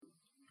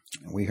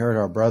We heard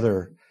our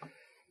brother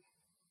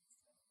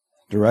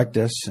direct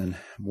us in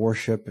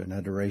worship and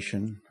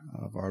adoration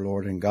of our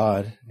Lord and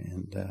God.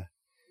 And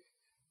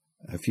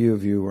a few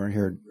of you weren't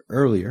here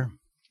earlier,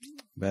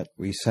 but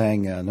we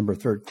sang number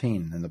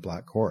 13 in the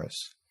Black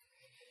Chorus.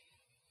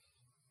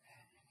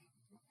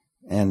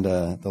 And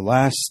the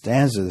last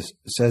stanza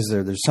says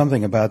there's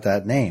something about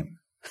that name.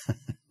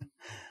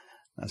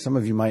 Now, some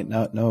of you might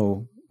not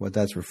know what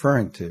that's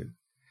referring to.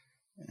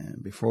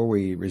 And before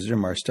we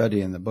resume our study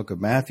in the book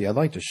of Matthew, I'd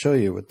like to show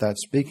you what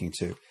that's speaking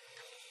to.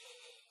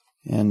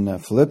 In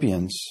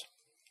Philippians,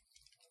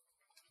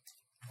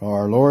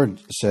 our Lord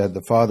said,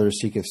 "The Father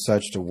seeketh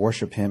such to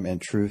worship him in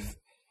truth,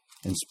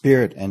 in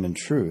spirit and in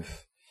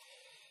truth."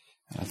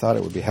 And I thought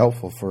it would be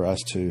helpful for us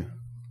to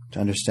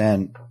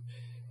understand.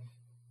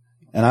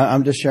 And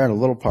I'm just sharing a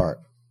little part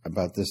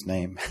about this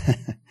name.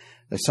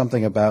 There's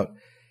something about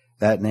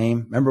that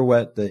name. Remember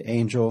what the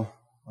angel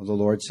of the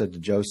Lord said to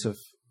Joseph?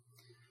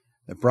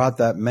 It brought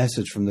that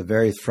message from the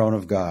very throne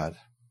of God.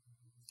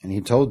 And he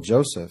told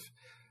Joseph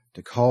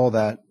to call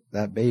that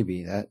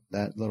baby,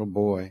 that little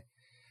boy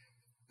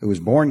who was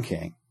born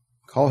king,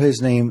 call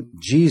his name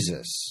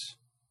Jesus.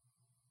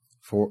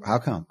 For how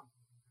come?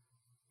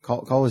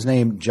 Call his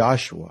name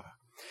Joshua.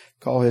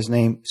 Call his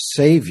name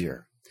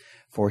Savior,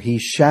 for he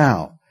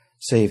shall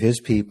save his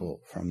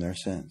people from their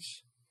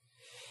sins.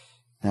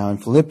 Now in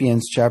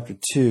Philippians chapter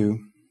 2,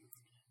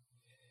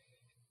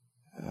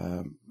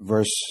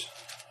 verse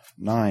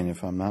 9,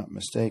 if I'm not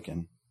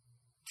mistaken.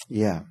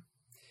 Yeah.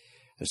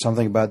 There's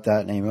something about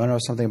that name. You want to know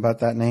something about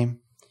that name?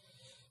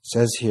 It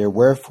says here,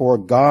 "Wherefore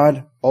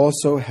God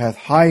also hath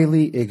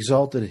highly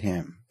exalted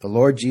him, the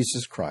Lord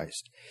Jesus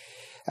Christ,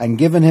 and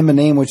given him a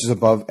name which is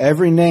above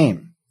every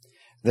name,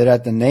 that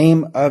at the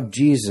name of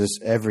Jesus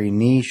every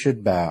knee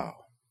should bow."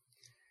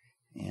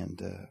 And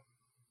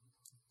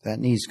that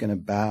knee's going to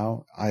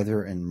bow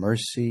either in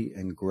mercy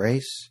and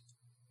grace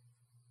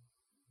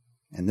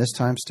in this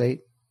time state.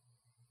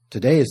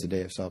 Today is the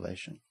day of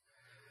salvation.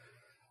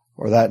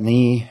 Or that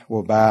knee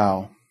will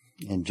bow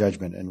in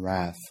judgment and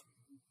wrath.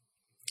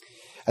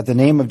 At the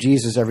name of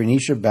Jesus, every knee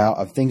should bow,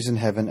 of things in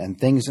heaven and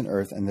things in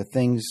earth and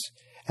things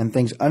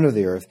under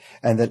the earth,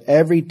 and that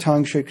every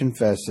tongue should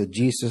confess that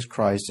Jesus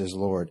Christ is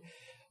Lord,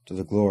 to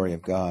the glory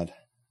of God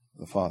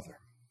the Father.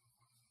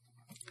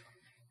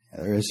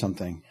 There is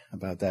something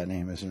about that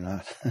name, is there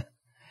not?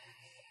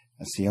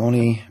 That's the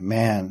only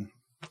man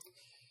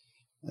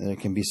that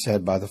it can be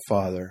said by the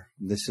Father,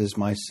 "This is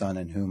my Son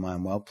in whom I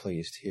am well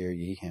pleased, hear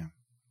ye him."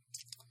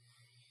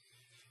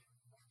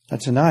 Now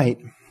tonight,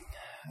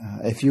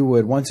 if you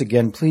would once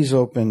again please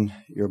open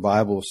your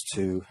Bibles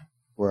to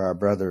where our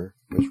brother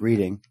was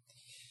reading,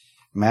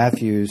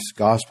 Matthew's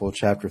Gospel,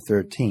 chapter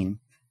 13.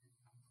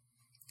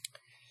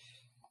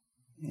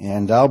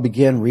 And I'll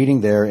begin reading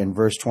there in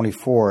verse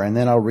 24, and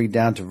then I'll read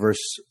down to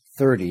verse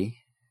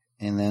 30,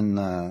 and then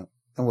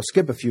we'll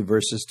skip a few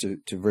verses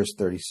to verse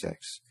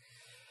 36.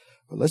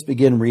 But let's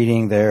begin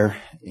reading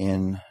there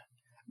in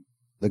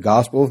the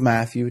Gospel of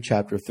Matthew,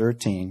 chapter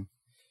 13,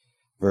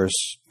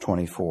 verse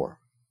 24.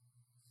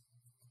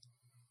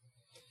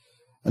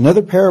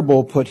 "Another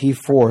parable put he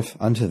forth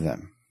unto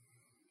them,"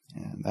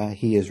 and that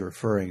he is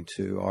referring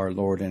to our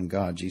Lord and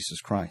God,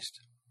 Jesus Christ,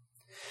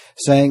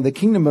 "saying, The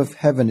kingdom of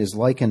heaven is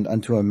likened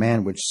unto a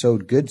man which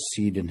sowed good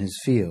seed in his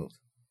field.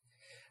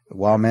 But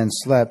while men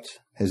slept,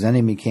 his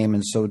enemy came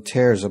and sowed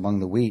tares among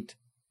the wheat,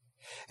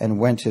 and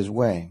went his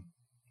way."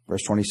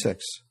 Verse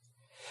 26.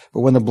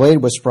 "But when the blade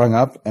was sprung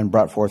up and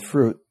brought forth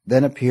fruit,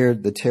 then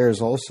appeared the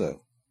tares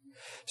also.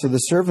 So the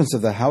servants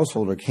of the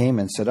householder came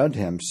and said unto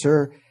him,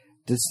 Sir,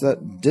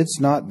 didst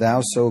not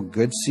thou sow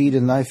good seed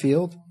in thy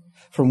field?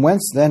 From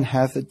whence then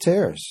hath it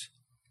tares?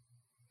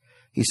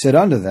 He said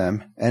unto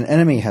them, An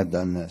enemy hath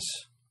done this.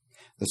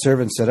 The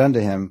servant said unto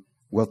him,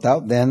 Wilt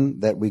thou then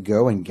that we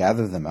go and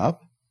gather them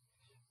up?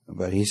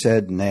 But he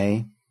said,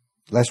 Nay,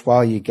 lest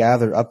while ye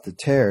gather up the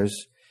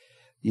tares,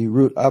 ye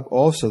root up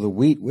also the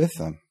wheat with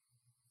them.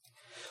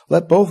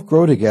 Let both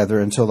grow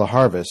together until the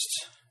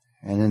harvest.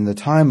 And in the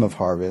time of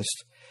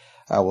harvest,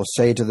 I will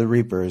say to the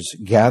reapers,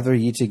 Gather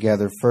ye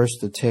together first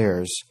the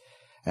tares,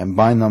 and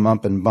bind them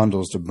up in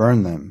bundles to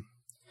burn them,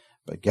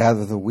 but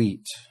gather the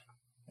wheat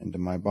into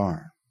my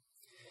barn."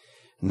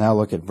 And now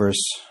look at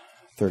verse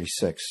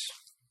 36.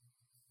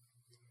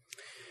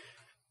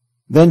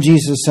 "Then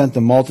Jesus sent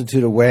the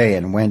multitude away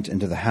and went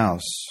into the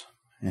house.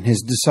 And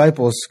his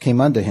disciples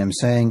came unto him,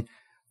 saying,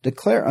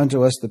 Declare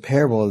unto us the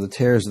parable of the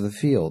tares of the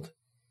field.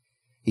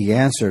 He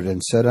answered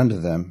and said unto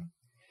them,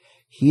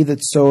 He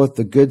that soweth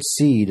the good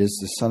seed is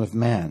the Son of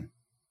Man.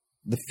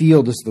 The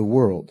field is the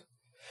world.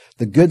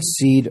 The good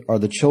seed are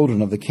the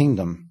children of the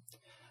kingdom,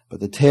 but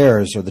the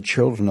tares are the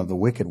children of the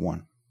wicked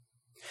one.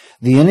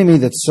 The enemy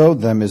that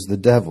sowed them is the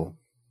devil.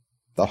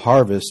 The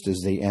harvest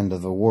is the end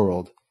of the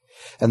world,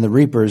 and the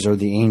reapers are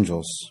the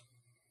angels.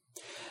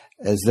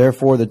 As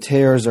therefore the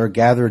tares are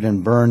gathered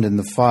and burned in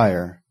the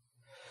fire,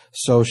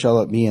 so shall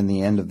it be in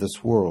the end of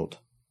this world.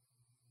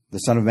 The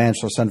Son of Man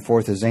shall send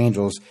forth his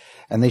angels,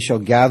 and they shall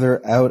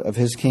gather out of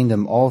his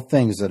kingdom all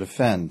things that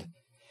offend,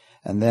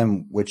 and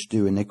them which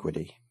do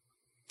iniquity,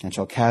 and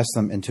shall cast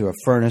them into a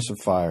furnace of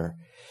fire.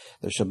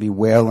 There shall be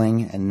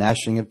wailing and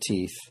gnashing of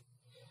teeth.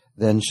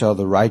 Then shall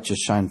the righteous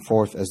shine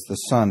forth as the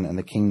sun in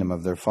the kingdom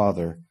of their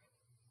Father.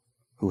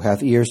 Who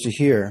hath ears to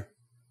hear,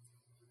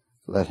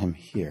 let him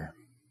hear.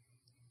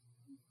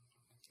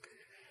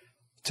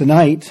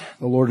 Tonight,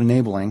 the Lord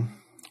enabling,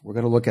 we're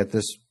going to look at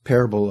this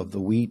parable of the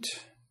wheat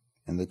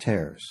and the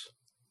tares.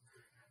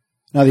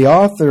 Now, the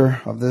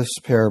author of this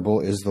parable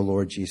is the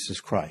Lord Jesus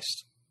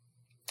Christ.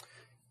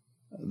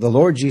 The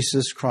Lord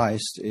Jesus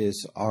Christ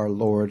is our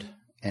Lord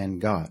and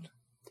God.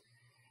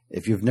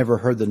 If you've never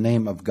heard the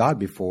name of God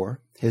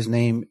before, his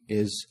name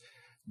is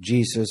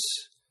Jesus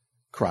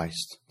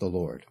Christ, the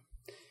Lord.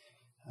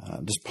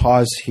 Just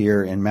pause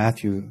here in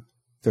Matthew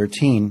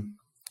 13,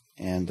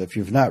 and if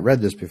you've not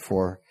read this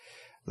before,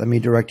 let me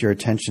direct your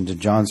attention to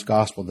John's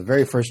Gospel, the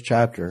very first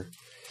chapter.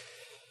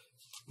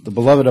 The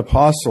beloved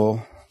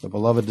apostle, the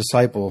beloved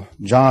disciple,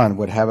 John,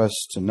 would have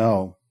us to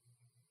know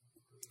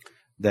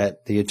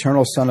that the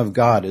eternal Son of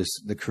God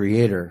is the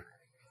creator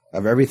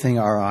of everything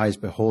our eyes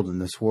behold in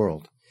this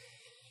world.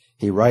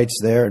 He writes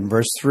there in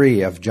verse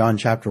 3 of John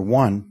chapter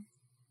 1,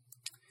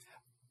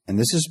 and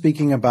this is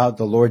speaking about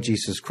the Lord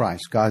Jesus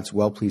Christ, God's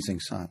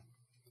well-pleasing Son.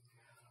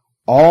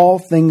 All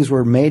things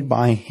were made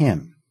by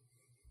him.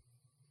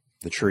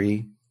 The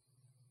tree,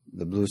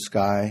 the blue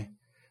sky,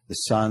 the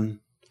sun,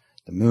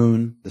 the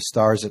moon, the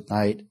stars at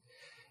night.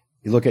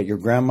 You look at your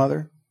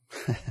grandmother,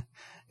 you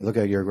look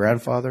at your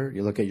grandfather,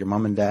 you look at your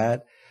mom and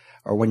dad,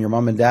 or when your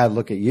mom and dad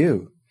look at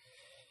you,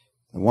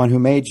 the one who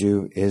made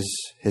you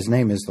his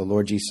name is the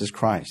Lord Jesus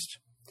Christ.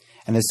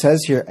 And it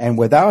says here, and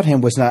without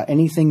him was not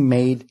anything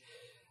made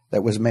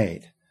that was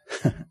made.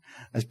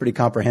 That's pretty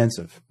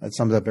comprehensive. That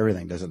sums up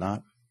everything, does it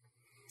not?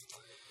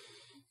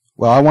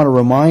 Well, I want to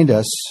remind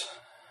us,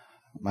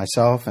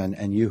 myself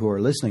and you who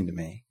are listening to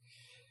me,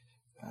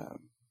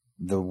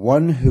 the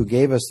one who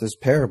gave us this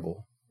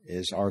parable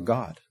is our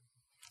God.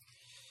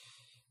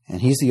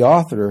 And he's the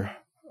author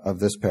of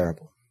this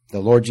parable, the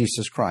Lord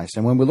Jesus Christ.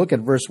 And when we look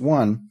at verse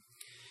 1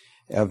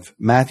 of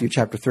Matthew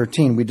chapter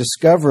 13, we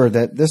discover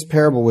that this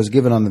parable was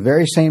given on the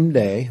very same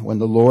day when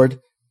the Lord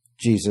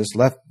Jesus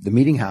left the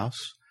meeting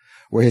house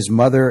where his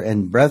mother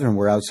and brethren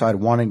were outside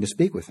wanting to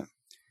speak with him.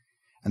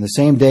 And the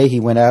same day he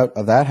went out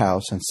of that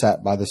house and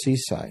sat by the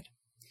seaside.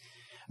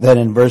 Then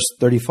in verse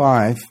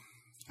 35,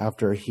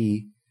 after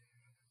he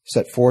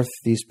set forth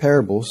these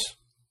parables,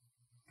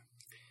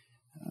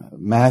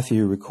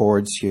 Matthew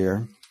records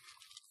here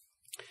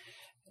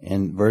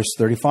in verse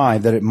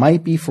 35 that it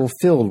might be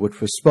fulfilled which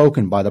was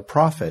spoken by the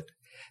prophet,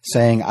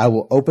 saying, I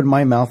will open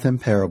my mouth in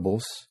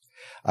parables.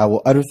 I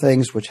will utter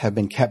things which have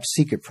been kept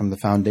secret from the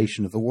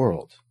foundation of the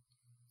world.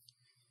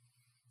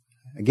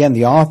 Again,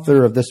 the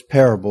author of this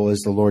parable is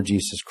the Lord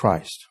Jesus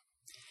Christ.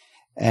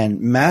 And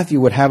Matthew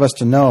would have us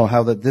to know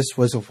how that this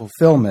was a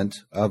fulfillment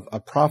of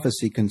a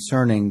prophecy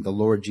concerning the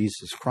Lord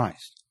Jesus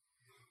Christ.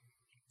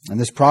 And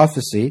this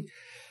prophecy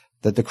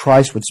that the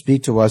Christ would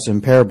speak to us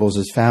in parables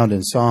is found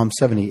in Psalm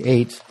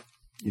 78.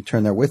 You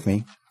turn there with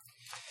me.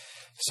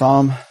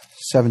 Psalm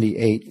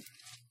 78.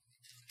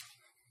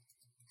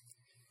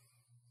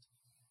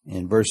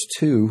 In verse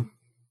 2,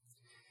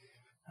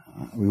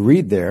 we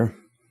read there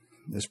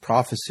this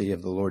prophecy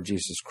of the Lord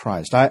Jesus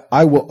Christ.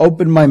 I will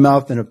open my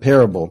mouth in a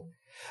parable.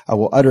 I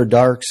will utter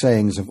dark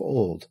sayings of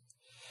old,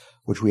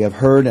 which we have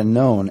heard and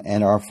known,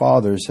 and our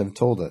fathers have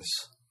told us.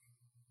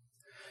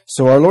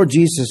 So our Lord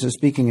Jesus is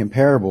speaking in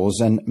parables,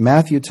 and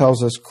Matthew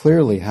tells us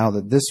clearly how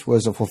that this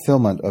was a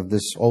fulfillment of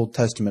this Old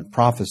Testament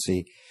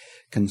prophecy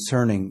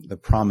concerning the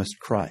promised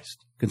Christ,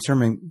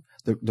 concerning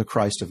the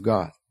Christ of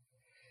God.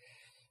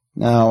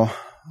 Now,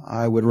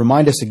 I would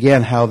remind us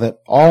again how that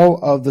all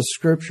of the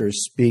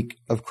Scriptures speak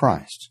of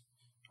Christ.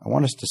 I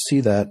want us to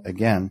see that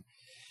again.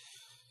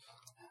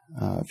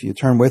 If you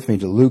turn with me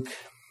to Luke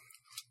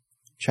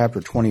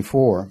chapter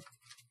 24,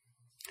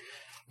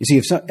 you see,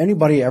 if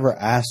anybody ever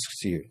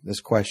asks you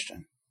this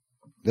question,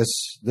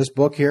 this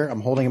book here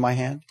I'm holding in my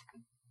hand,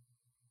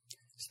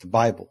 it's the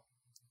Bible.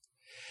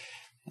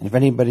 And if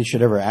anybody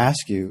should ever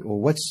ask you, well,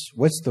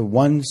 what's the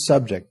one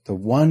subject, the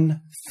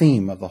one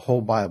theme of the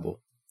whole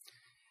Bible?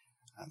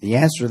 The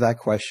answer to that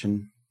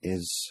question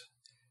is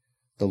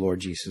the Lord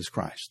Jesus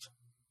Christ.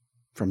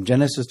 From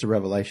Genesis to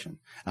Revelation.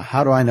 Now,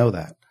 how do I know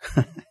that?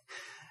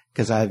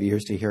 Because I have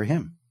ears to hear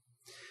him.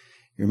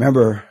 You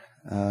remember,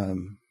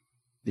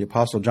 the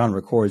Apostle John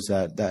records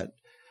that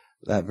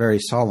very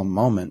solemn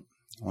moment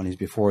when he's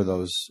before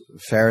those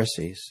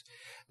Pharisees,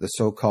 the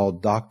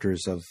so-called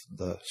doctors of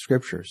the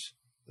Scriptures,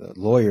 the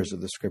lawyers of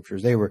the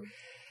Scriptures. They were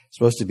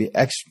supposed to be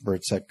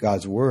experts at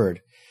God's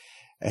Word.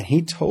 And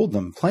he told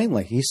them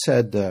plainly, he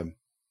said,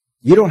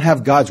 you don't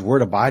have God's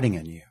Word abiding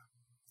in you.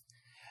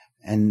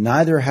 And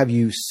neither have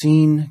you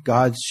seen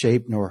God's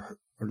shape nor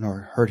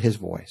heard his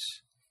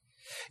voice.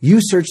 You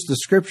search the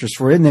Scriptures,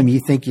 for in them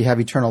you think you have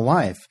eternal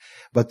life.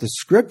 But the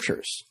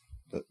Scriptures,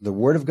 the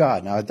Word of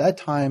God, now at that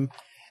time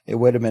it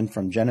would have been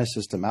from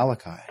Genesis to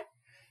Malachi.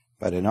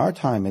 But in our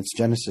time it's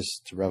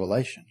Genesis to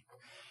Revelation.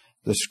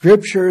 The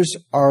Scriptures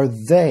are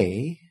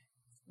they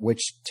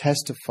which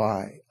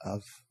testify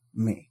of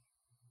me.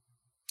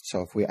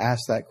 So if we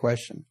ask that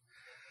question,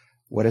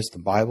 what is the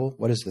Bible?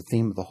 What is the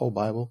theme of the whole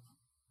Bible?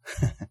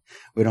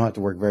 We don't have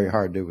to work very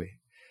hard, do we?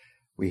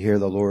 We hear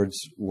the Lord's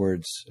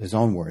words, his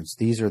own words.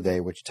 These are they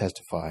which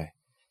testify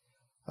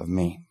of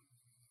me.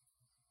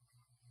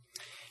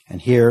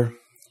 And here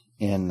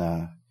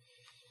in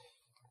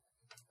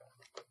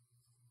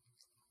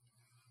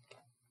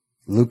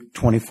Luke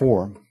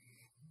 24,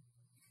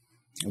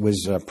 it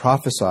was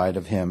prophesied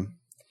of him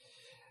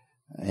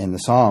in the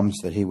Psalms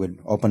that he would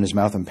open his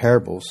mouth in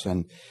parables.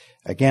 And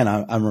again,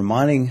 I'm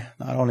reminding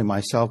not only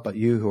myself, but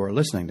you who are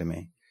listening to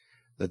me,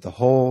 that the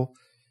whole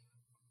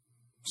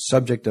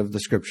subject of the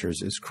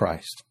Scriptures is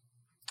Christ.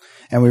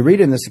 And we read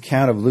in this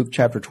account of Luke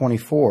chapter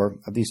 24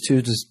 of these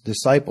two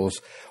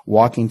disciples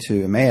walking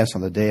to Emmaus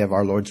on the day of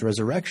our Lord's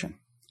resurrection.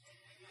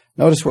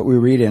 Notice what we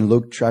read in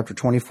Luke chapter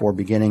 24,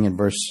 beginning in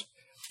verse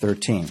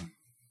 13.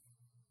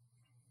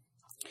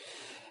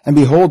 And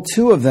behold,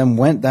 two of them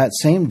went that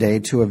same day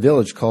to a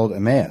village called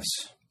Emmaus,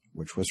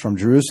 which was from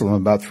Jerusalem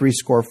about 80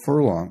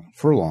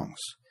 furlongs.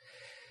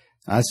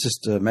 Now, that's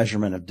just a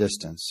measurement of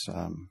distance.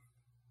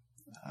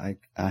 I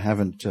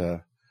haven't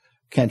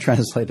can't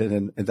translate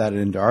that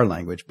into our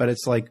language, but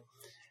it's like,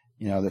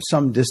 there's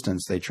some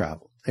distance they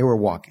traveled. They were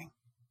walking.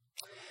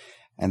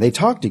 And they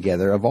talked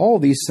together of all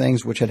these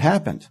things which had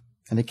happened.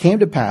 And it came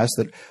to pass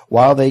that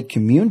while they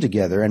communed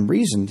together and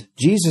reasoned,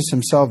 Jesus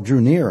himself drew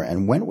near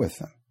and went with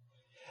them.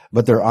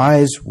 But their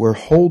eyes were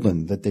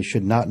holden that they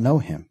should not know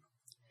him.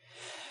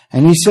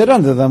 And he said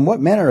unto them,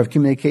 what manner of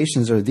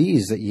communications are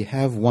these that ye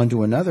have one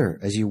to another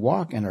as ye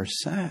walk and are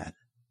sad?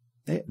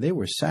 They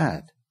were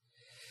sad.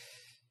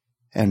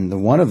 And the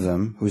one of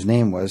them, whose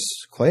name was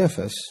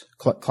Cleopas,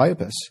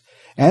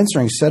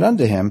 answering said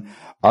unto him,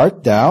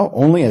 art thou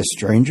only a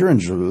stranger in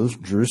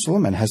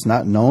Jerusalem, and hast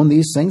not known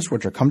these things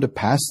which are come to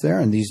pass there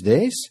in these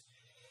days?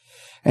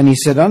 And he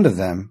said unto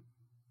them,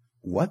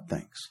 what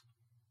things?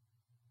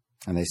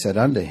 And they said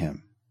unto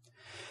him,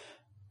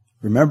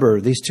 remember,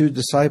 these two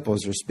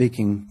disciples are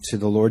speaking to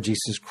the Lord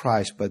Jesus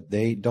Christ, but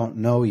they don't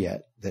know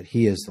yet that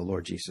he is the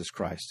Lord Jesus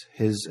Christ.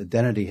 His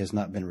identity has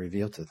not been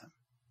revealed to them.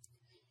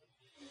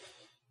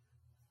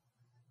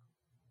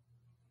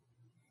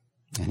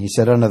 And he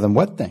said unto them,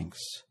 what things?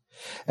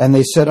 And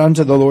they said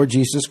unto the Lord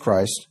Jesus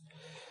Christ,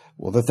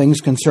 well, the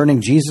things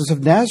concerning Jesus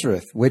of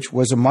Nazareth, which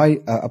was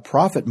a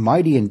prophet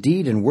mighty in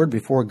deed and word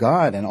before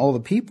God and all the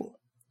people.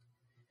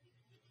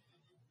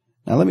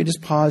 Now let me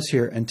just pause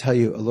here and tell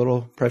you a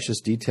little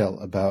precious detail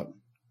about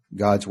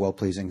God's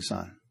well-pleasing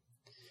Son.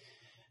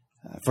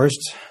 First,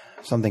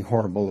 something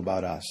horrible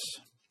about us.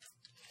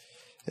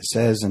 It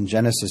says in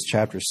Genesis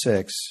chapter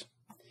 6,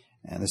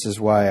 and this is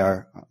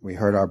why we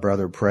heard our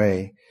brother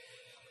pray,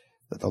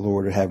 that the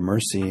Lord would have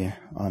mercy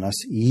on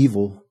us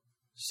evil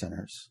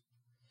sinners.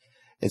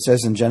 It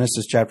says in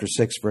Genesis chapter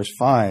 6, verse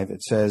 5,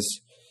 it says,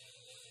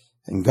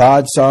 and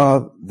God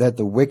saw that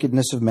the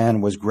wickedness of man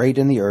was great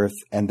in the earth,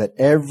 and that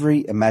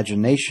every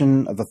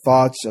imagination of the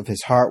thoughts of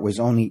his heart was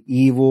only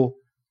evil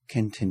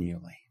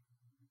continually.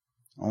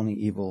 Only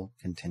evil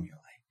continually.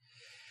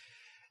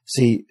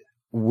 See,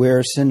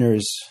 we're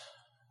sinners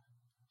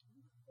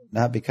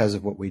not because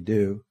of what we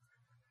do,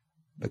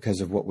 because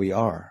of what we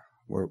are.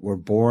 We're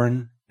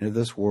born into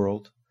this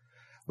world.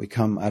 We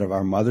come out of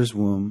our mother's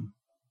womb,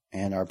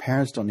 and our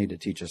parents don't need to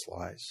teach us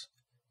lies.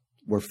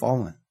 We're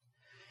fallen.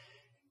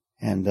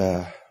 And,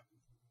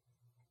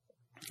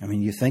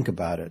 you think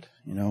about it,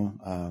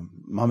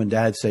 mom and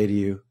dad say to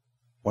you,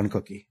 one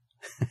cookie,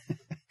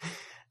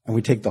 and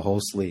we take the whole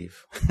sleeve.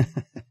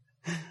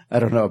 I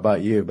don't know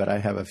about you, but I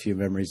have a few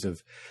memories of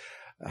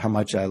how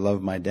much I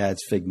love my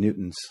dad's Fig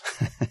Newtons.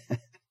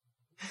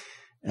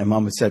 And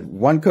mom had said,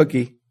 one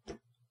cookie,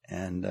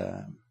 and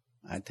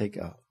I'd take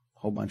a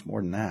whole bunch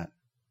more than that.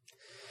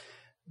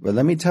 But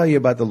let me tell you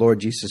about the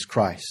Lord Jesus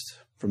Christ.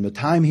 From the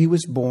time he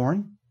was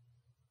born,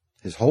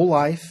 his whole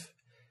life,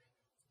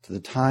 to the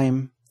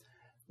time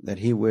that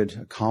he would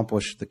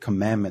accomplish the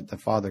commandment the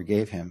Father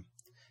gave him,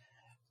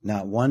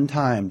 not one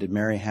time did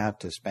Mary have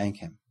to spank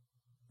him.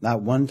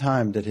 Not one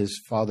time did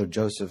his father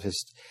Joseph,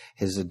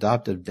 his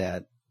adoptive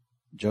dad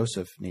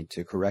Joseph, need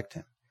to correct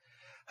him.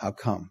 How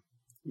come?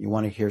 You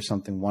want to hear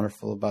something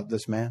wonderful about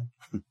this man?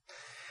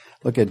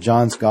 Look at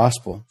John's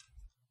Gospel.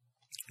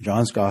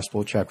 John's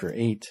Gospel, chapter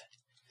 8.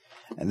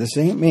 And this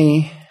ain't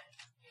me.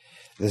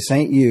 This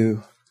ain't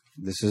you.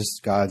 This is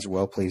God's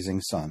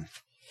well-pleasing Son.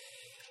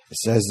 It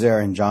says there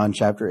in John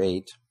chapter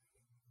 8,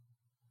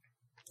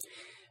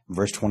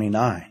 verse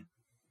 29.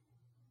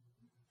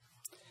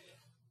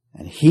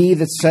 And he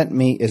that sent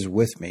me is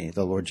with me,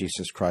 the Lord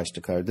Jesus Christ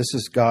declared. This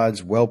is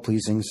God's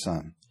well-pleasing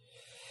Son.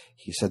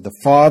 He said, the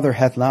Father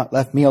hath not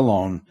left me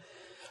alone,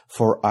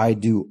 for I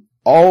do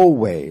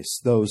always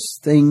those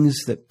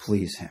things that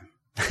please him.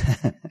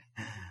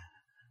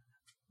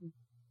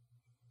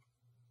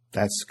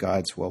 That's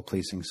God's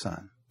well-pleasing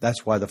Son.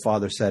 That's why the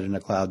Father said in a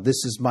cloud,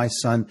 this is my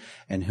Son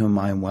in whom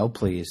I am well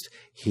pleased.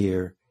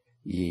 Hear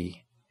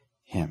ye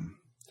him.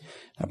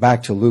 Now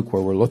back to Luke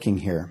where we're looking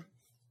here.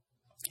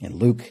 In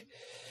Luke,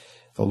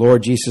 the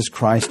Lord Jesus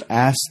Christ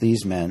asked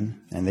these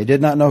men, and they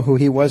did not know who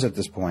he was at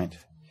this point,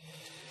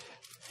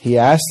 he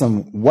asked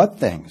them, what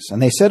things?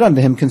 And they said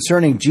unto him,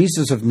 concerning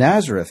Jesus of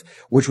Nazareth,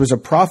 which was a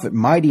prophet,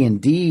 mighty in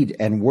deed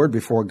and word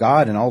before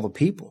God and all the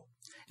people.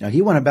 Now,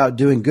 he went about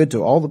doing good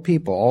to all the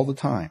people all the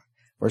time.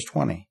 Verse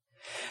 20.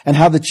 And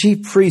how the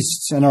chief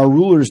priests and our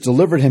rulers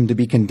delivered him to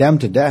be condemned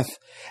to death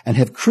and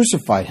have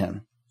crucified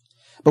him.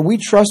 But we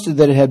trusted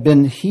that it had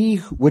been he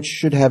which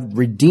should have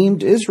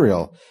redeemed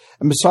Israel.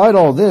 And beside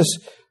all this,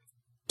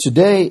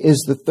 today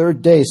is the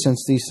third day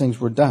since these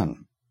things were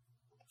done.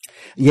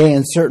 Yea,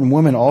 and certain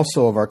women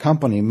also of our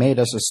company made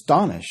us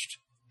astonished,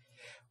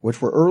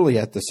 which were early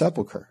at the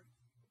sepulchre.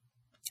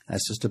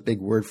 That's just a big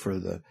word for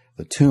the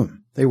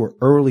tomb. They were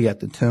early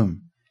at the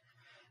tomb,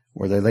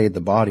 where they laid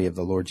the body of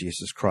the Lord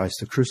Jesus Christ,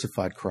 the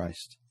crucified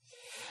Christ.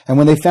 And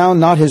when they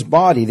found not his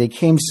body, they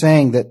came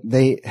saying that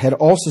they had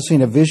also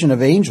seen a vision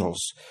of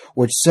angels,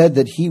 which said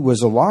that he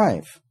was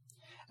alive.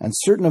 And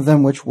certain of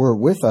them which were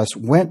with us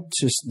went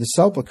to the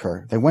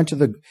sepulchre. They went to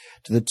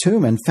the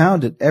tomb and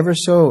found it ever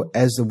so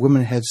as the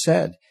women had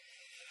said.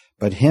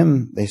 But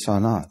him they saw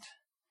not.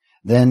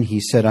 Then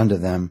he said unto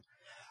them,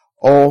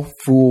 O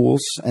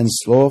fools and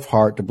slow of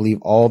heart to believe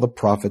all the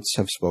prophets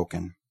have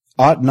spoken.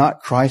 Ought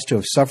not Christ to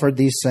have suffered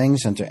these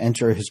things and to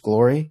enter his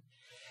glory?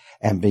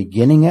 And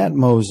beginning at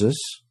Moses,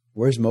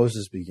 where's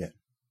Moses begin?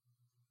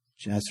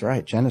 That's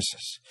right,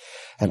 Genesis.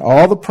 And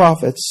all the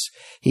prophets,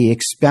 he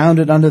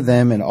expounded unto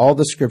them in all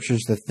the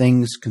scriptures the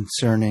things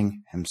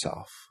concerning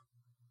himself.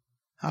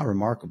 How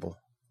remarkable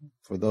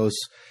for those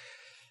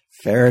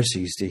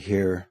Pharisees to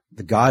hear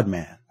the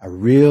God-man, a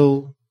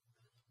real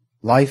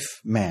life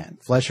man,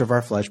 flesh of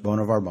our flesh, bone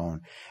of our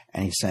bone.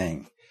 And he's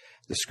saying,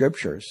 the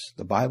scriptures,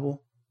 the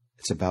Bible,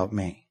 it's about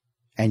me.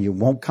 And you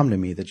won't come to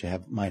me that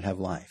you might have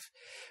life.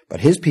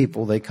 But his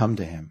people, they come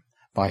to him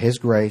by his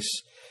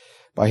grace.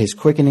 By his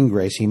quickening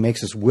grace, he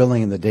makes us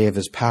willing in the day of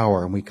his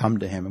power, and we come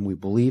to him, and we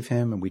believe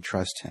him, and we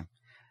trust him.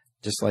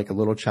 Just like a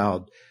little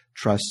child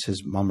trusts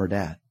his mom or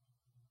dad.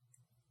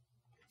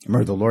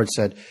 Remember, the Lord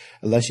said,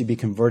 unless you be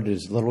converted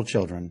as little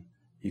children,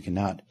 you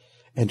cannot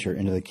enter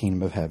into the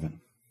kingdom of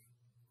heaven.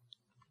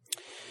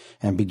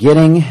 And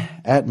beginning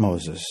at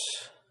Moses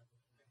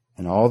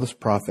and all the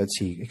prophets,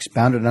 he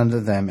expounded unto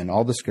them in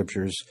all the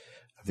scriptures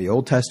of the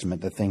Old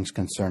Testament the things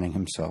concerning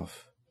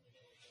himself.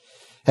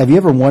 Have you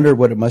ever wondered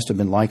what it must have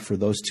been like for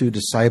those two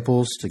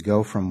disciples to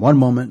go from one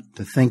moment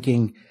to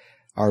thinking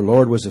our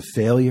Lord was a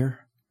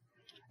failure,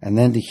 and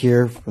then to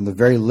hear from the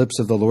very lips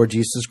of the Lord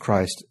Jesus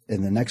Christ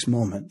in the next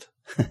moment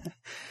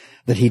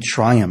that he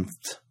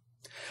triumphed,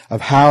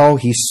 of how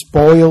he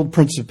spoiled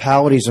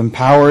principalities and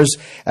powers,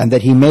 and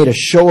that he made a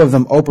show of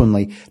them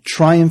openly,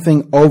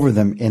 triumphing over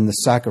them in the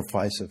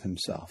sacrifice of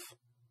himself.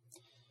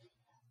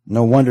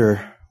 No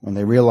wonder when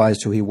they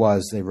realized who he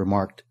was, they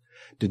remarked,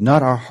 did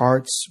not our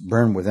hearts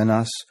burn within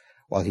us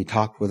while he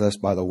talked with us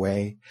by the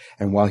way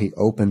and while he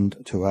opened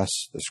to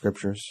us the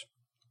scriptures?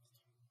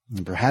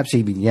 And perhaps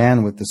he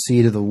began with the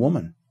seed of the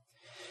woman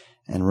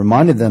and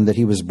reminded them that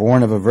he was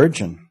born of a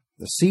virgin,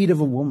 the seed of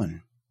a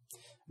woman.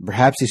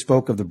 Perhaps he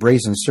spoke of the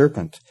brazen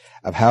serpent,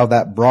 of how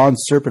that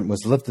bronze serpent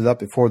was lifted up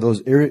before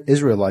those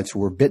Israelites who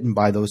were bitten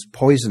by those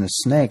poisonous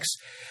snakes,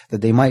 that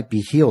they might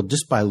be healed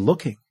just by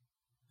looking.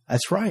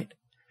 That's right.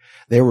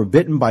 They were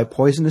bitten by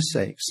poisonous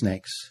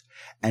snakes.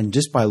 And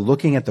just by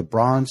looking at the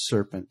bronze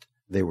serpent,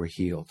 they were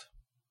healed.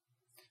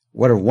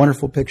 What a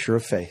wonderful picture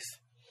of faith.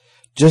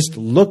 Just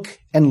look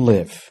and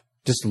live.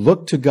 Just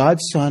look to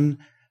God's Son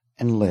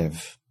and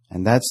live.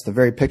 And that's the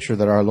very picture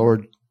that our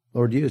Lord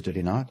used, did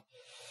he not?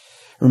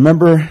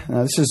 Remember,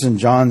 this is in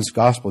John's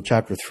Gospel,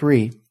 chapter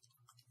 3.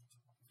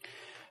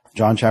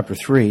 John chapter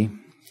 3,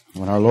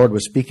 when our Lord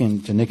was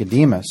speaking to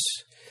Nicodemus,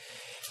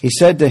 he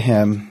said to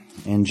him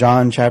in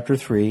John chapter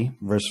 3,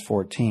 verse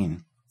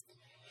 14,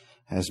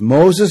 as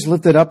Moses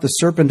lifted up the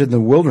serpent in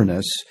the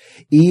wilderness,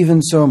 even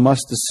so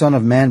must the Son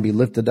of Man be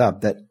lifted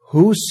up, that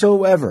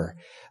whosoever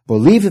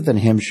believeth in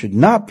him should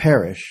not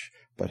perish,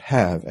 but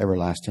have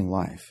everlasting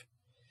life.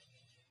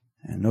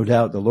 And no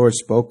doubt the Lord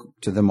spoke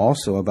to them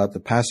also about the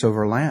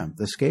Passover lamb,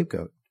 the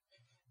scapegoat.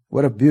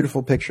 What a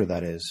beautiful picture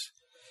that is.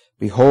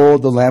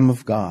 Behold the Lamb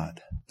of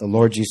God, the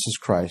Lord Jesus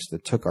Christ,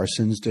 that took our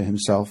sins to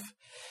himself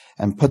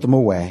and put them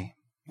away.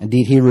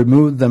 Indeed, he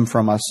removed them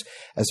from us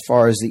as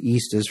far as the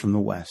east is from the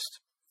west.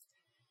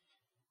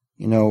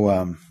 You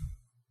know,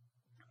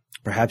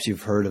 perhaps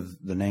you've heard of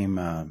the name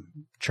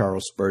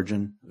Charles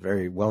Spurgeon, a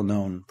very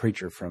well-known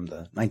preacher from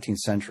the 19th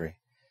century,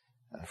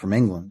 from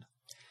England.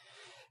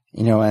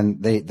 You know,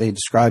 and they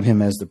describe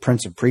him as the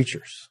Prince of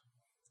Preachers.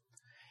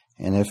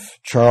 And if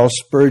Charles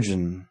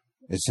Spurgeon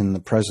is in the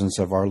presence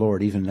of our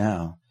Lord even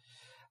now,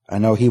 I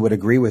know he would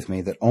agree with me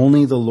that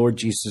only the Lord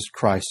Jesus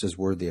Christ is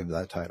worthy of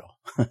that title.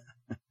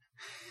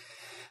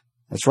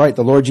 That's right,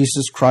 the Lord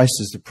Jesus Christ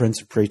is the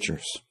Prince of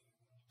Preachers.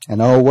 And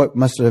oh, what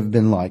must it have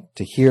been like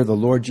to hear the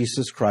Lord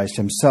Jesus Christ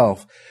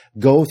himself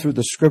go through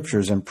the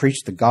scriptures and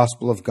preach the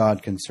gospel of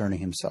God concerning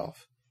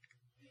himself.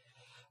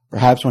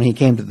 Perhaps when he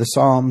came to the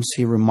Psalms,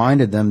 he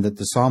reminded them that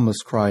the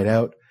psalmist cried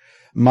out,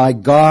 my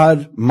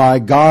God,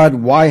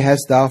 why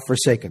hast thou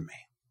forsaken me?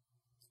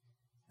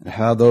 And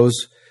how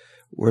those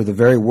were the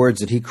very words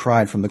that he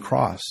cried from the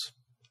cross.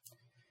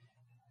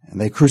 And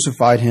they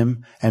crucified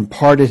him and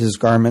parted his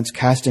garments,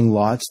 casting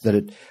lots, that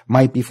it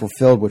might be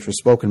fulfilled which was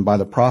spoken by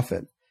the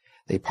prophet.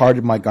 They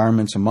parted my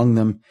garments among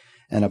them,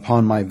 and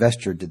upon my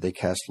vesture did they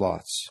cast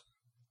lots.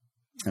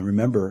 And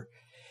remember,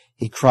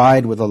 he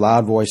cried with a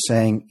loud voice,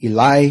 saying,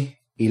 Eli,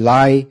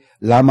 Eli,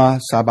 lama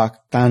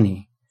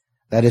sabachthani.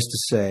 That is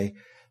to say,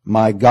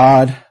 my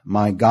God,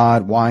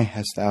 why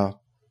hast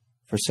thou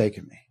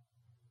forsaken me?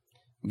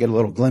 We get a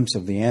little glimpse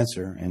of the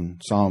answer in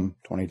Psalm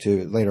 22.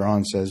 It later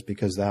on says,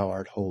 because thou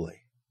art holy.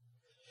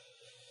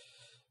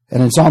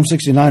 And in Psalm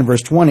 69,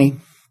 verse 20,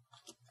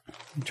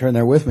 turn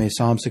there with me,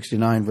 Psalm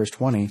 69, verse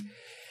 20,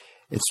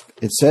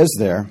 it says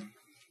there,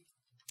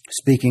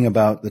 speaking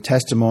about the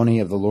testimony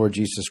of the Lord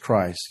Jesus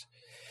Christ,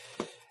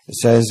 it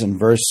says in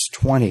verse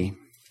 20,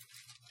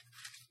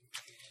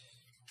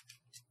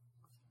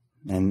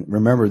 and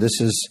remember, this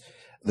is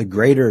the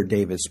greater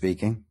David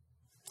speaking.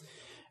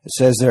 It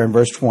says there in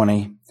verse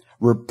 20,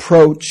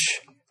 reproach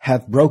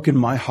hath broken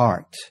my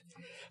heart,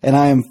 and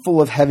I am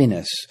full of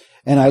heaviness.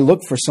 And I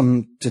looked for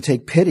some to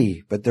take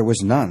pity, but there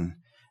was none,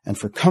 and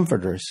for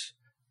comforters,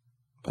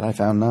 but I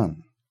found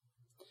none.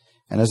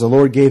 And as the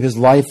Lord gave his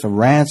life a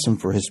ransom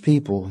for his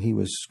people, he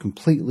was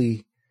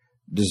completely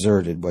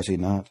deserted, was he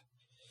not?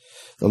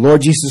 The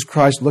Lord Jesus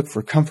Christ looked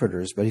for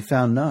comforters, but he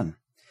found none,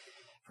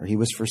 for he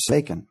was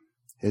forsaken.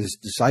 His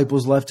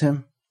disciples left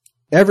him,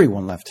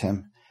 everyone left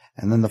him,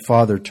 and then the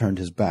Father turned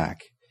his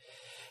back.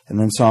 And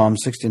then Psalm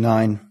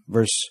 69,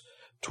 verse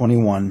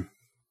 21,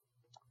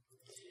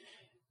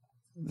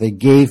 they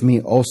gave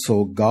me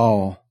also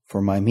gall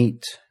for my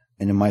meat,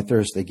 and in my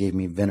thirst they gave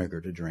me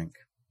vinegar to drink.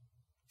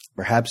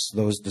 Perhaps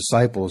those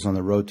disciples on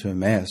the road to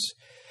Emmaus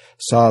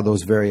saw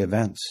those very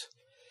events,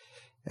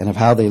 and of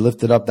how they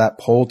lifted up that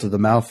pole to the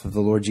mouth of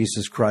the Lord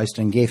Jesus Christ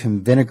and gave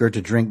him vinegar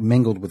to drink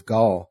mingled with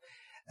gall,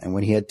 and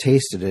when he had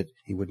tasted it,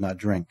 he would not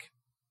drink.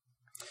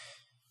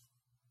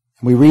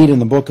 We read in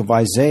the book of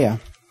Isaiah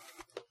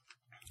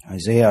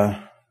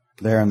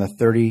there in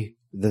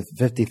the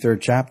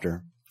 53rd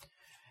chapter,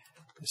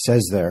 it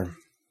says there,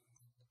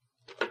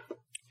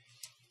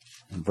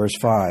 in verse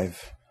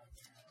 5,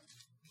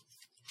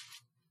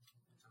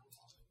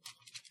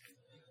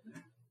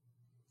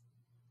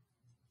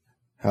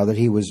 how that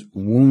he was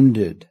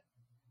wounded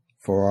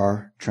for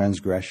our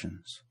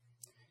transgressions.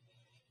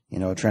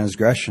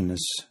 Transgression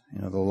is,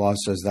 the law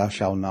says, thou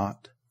shalt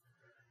not.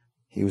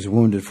 He was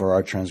wounded for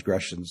our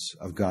transgressions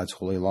of God's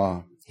holy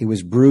law. He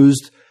was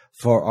bruised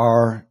for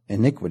our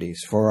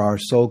iniquities, for our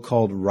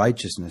so-called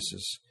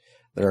righteousnesses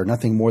that are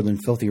nothing more than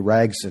filthy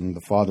rags in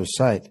the Father's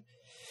sight.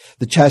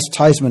 The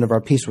chastisement of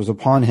our peace was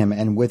upon him,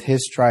 and with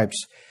his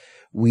stripes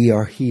we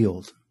are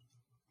healed.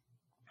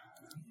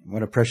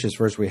 What a precious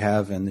verse we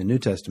have in the New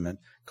Testament,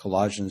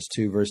 Colossians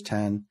 2, verse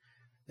 10.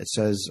 It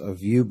says,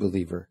 of you,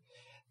 believer,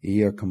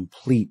 ye are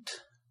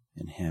complete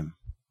in him,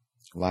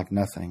 lack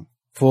nothing.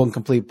 Full and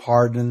complete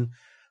pardon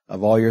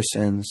of all your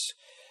sins,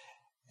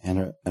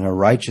 and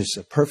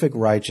a perfect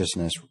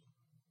righteousness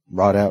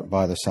wrought out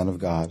by the Son of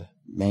God,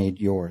 made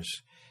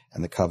yours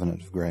in the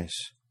covenant of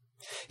grace.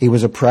 He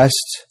was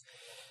oppressed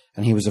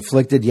and he was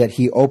afflicted, yet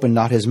he opened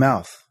not his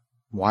mouth.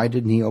 Why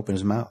didn't he open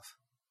his mouth?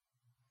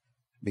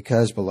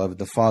 Because, beloved,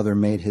 the Father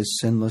made his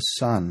sinless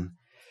Son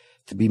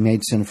to be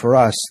made sin for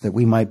us, that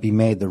we might be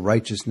made the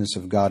righteousness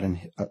of God in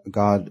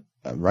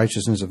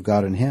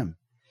him.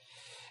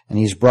 And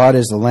he's brought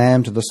as the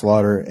lamb to the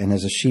slaughter, and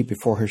as a sheep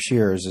before her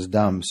shearers is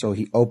dumb, so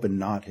he opened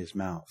not his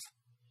mouth.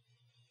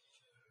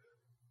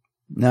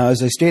 Now,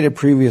 as I stated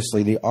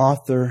previously, the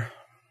author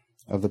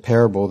of the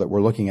parable that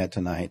we're looking at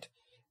tonight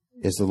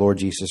is the Lord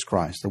Jesus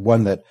Christ, the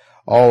one that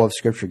all of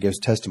Scripture gives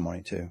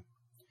testimony to.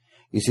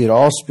 You see, it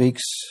all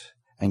speaks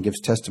and gives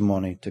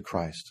testimony to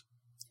Christ.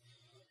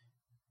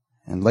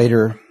 And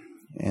later,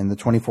 in the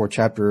 24th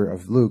chapter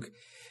of Luke,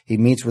 he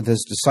meets with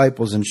his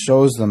disciples and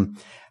shows them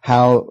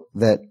how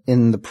that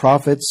in the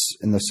prophets,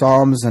 in the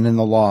Psalms, and in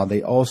the law,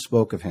 they all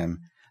spoke of him,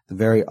 the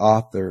very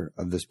author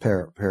of this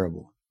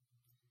parable.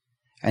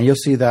 And you'll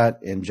see that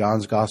in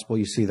John's Gospel,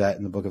 you see that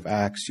in the book of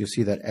Acts, you'll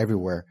see that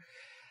everywhere,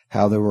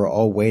 how they were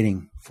all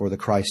waiting for the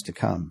Christ to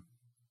come.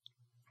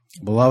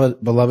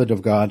 Beloved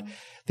of God,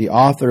 the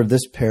author of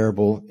this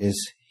parable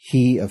is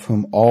he of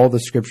whom all the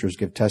Scriptures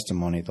give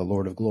testimony, the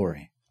Lord of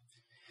glory.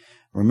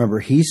 Remember,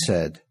 he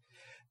said,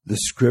 the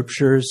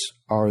Scriptures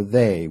are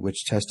they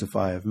which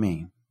testify of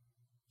me.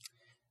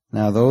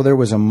 Now, though there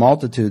was a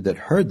multitude that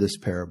heard this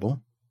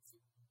parable,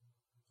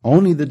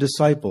 only the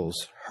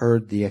disciples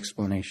heard the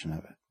explanation of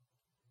it.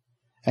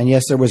 And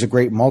yes, there was a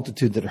great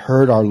multitude that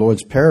heard our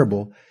Lord's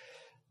parable,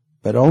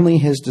 but only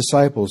his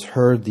disciples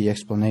heard the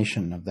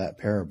explanation of that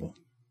parable.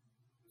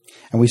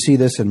 And we see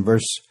this in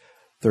verse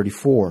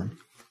 34.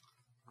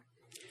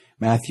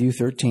 Matthew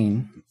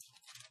 13,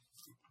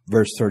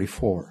 verse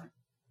 34.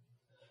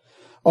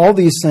 All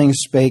these things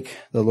spake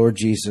the Lord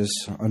Jesus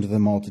unto the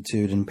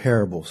multitude in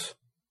parables.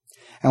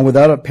 And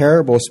without a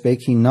parable spake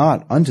he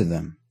not unto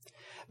them,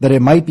 that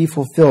it might be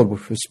fulfilled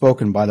which was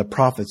spoken by the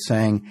prophet,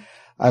 saying,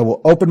 I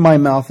will open my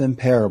mouth in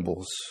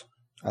parables.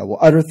 I will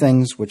utter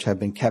things which have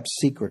been kept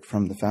secret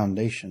from the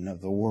foundation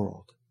of the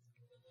world.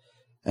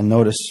 And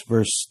notice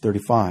verse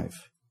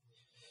 35.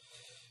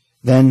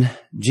 Verse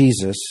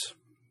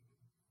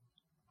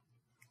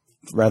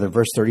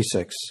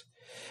 36.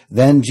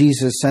 Then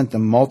Jesus sent the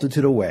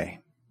multitude away.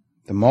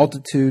 The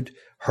multitude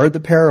heard the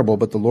parable,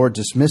 but the Lord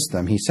dismissed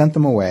them. He sent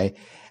them away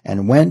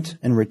and went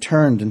and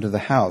returned into the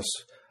house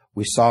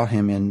we saw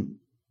him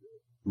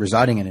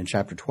residing in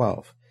chapter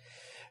 12.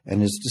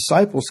 And his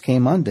disciples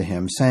came unto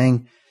him,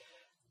 saying,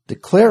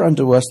 Declare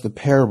unto us the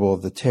parable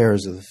of the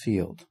tares of the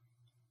field.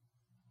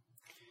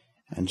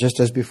 And just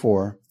as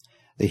before,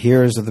 the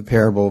hearers of the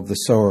parable of the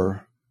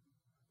sower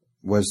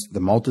was the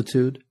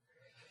multitude,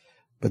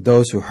 but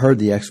those who heard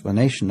the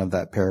explanation of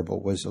that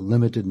parable was a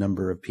limited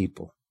number of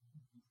people.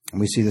 And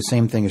we see the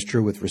same thing is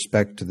true with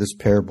respect to this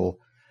parable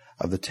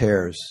of the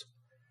tares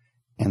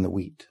and the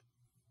wheat.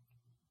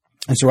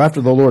 And so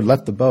after the Lord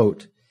left the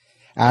boat,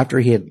 after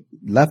he had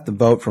left the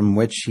boat from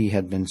which he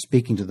had been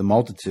speaking to the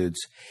multitudes,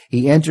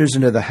 he enters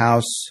into the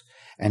house,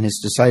 and his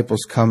disciples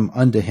come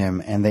unto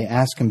him, and they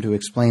ask him to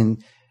explain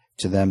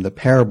to them the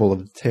parable of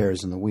the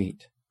tares and the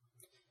wheat.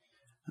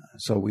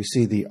 So we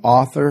see the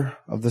author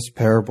of this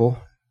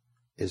parable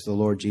is the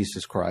Lord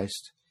Jesus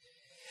Christ.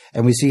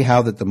 And we see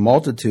how that the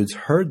multitudes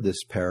heard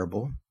this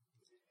parable.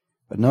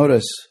 But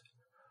notice,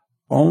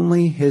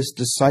 only his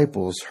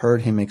disciples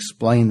heard him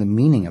explain the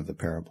meaning of the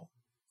parable.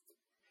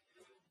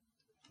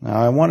 Now,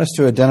 I want us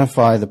to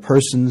identify the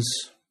persons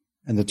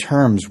and the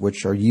terms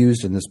which are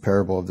used in this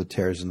parable of the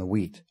tares and the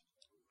wheat.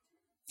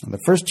 And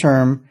the first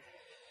term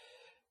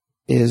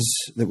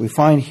that we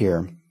find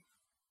here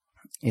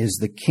is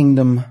the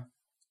kingdom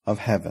of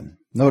heaven.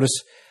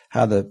 Notice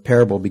how the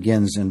parable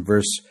begins in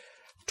verse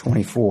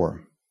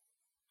 24.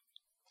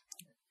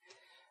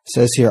 It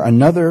says here,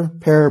 Another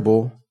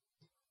parable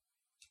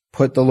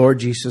put the Lord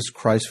Jesus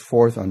Christ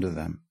forth unto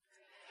them,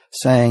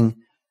 saying,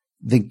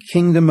 The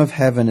kingdom of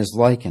heaven is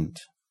likened.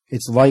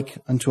 It's like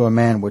unto a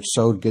man which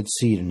sowed good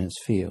seed in his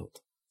field.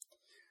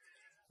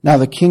 Now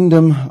the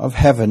kingdom of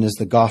heaven is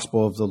the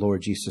gospel of the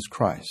Lord Jesus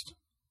Christ.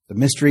 The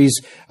mysteries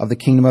of the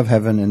kingdom of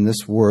heaven in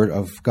this word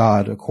of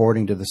God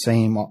according to the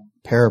same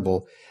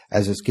parable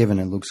as it's given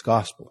in Luke's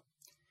gospel.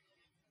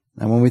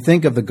 Now when we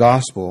think of the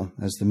gospel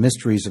as the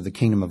mysteries of the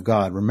kingdom of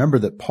God, remember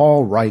that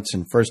Paul writes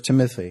in 1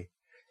 Timothy,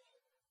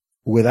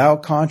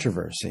 without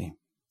controversy,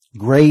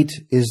 great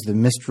is the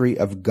mystery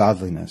of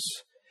godliness.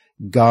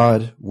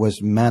 God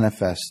was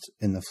manifest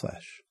in the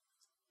flesh.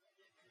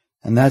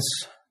 And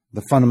that's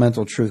the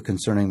fundamental truth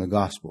concerning the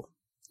gospel.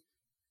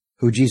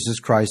 Who Jesus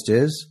Christ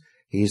is,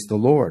 he's the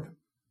Lord.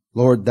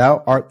 Lord,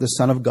 thou art the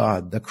Son of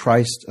God, the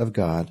Christ of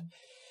God.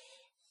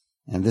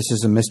 And this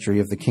is a mystery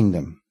of the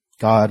kingdom.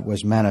 God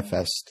was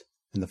manifest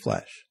in the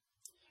flesh.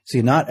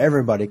 See, not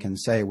everybody can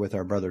say with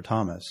our brother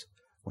Thomas,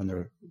 when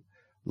they're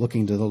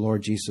looking to the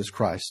Lord Jesus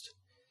Christ,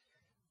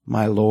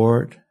 my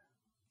Lord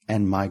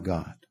and my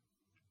God.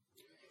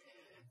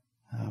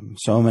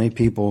 So many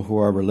people who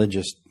are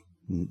religious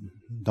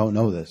don't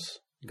know this.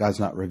 God's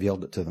not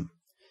revealed it to them.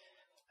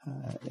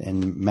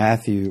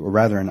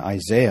 In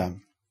Isaiah,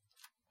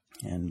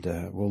 and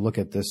we'll look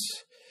at this.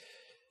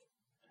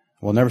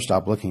 We'll never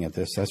stop looking at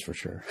this, that's for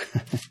sure.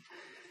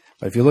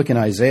 But if you look in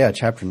Isaiah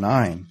chapter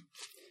 9,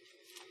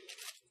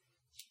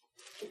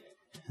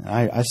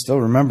 I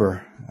still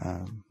remember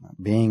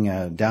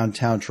being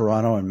downtown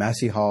Toronto in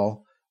Massey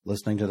Hall,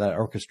 listening to that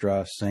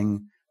orchestra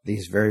sing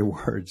these very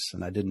words,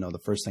 and I didn't know the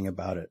first thing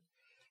about it.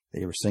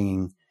 They were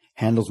singing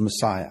Handel's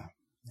Messiah,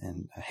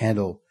 and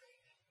Handel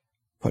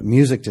put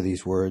music to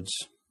these words.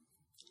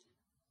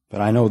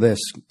 But I know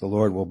this, the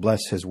Lord will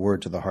bless his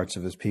word to the hearts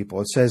of his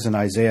people. It says in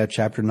Isaiah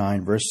chapter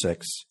 9, verse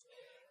 6,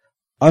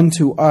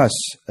 Unto us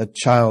a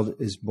child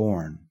is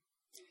born.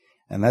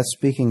 And that's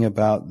speaking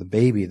about the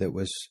baby that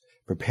was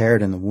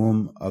prepared in the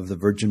womb of the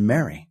Virgin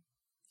Mary.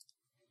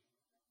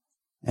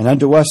 And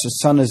unto us a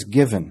son is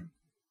given.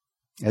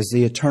 As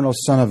the eternal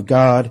Son of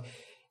God,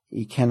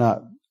 he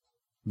cannot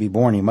be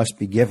born, he must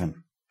be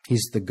given.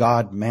 He's the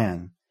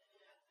God-man.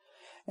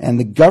 And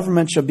the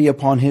government shall be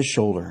upon his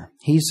shoulder.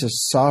 He's the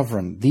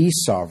sovereign,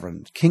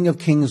 King of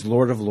kings,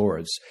 Lord of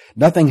lords.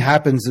 Nothing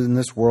happens in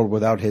this world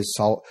without his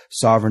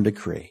sovereign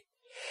decree.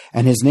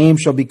 And his name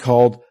shall be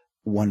called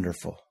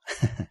Wonderful,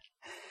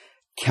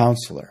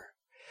 Counselor,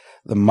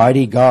 the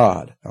Mighty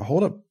God. Now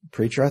hold up,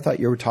 preacher, I thought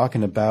you were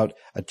talking about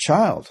a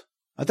child.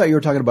 I thought you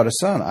were talking about a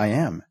son. I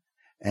am.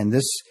 And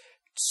this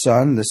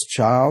son, this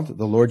child,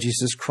 the Lord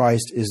Jesus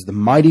Christ, is the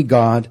mighty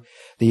God,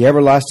 the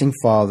everlasting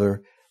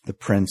Father, the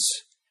Prince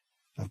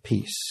of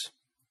Peace.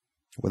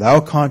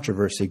 Without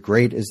controversy,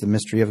 great is the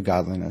mystery of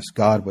godliness.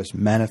 God was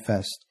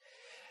manifest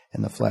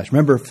in the flesh.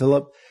 Remember,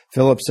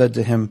 Philip said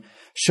to him,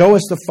 show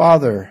us the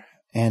Father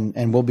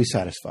and we'll be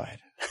satisfied.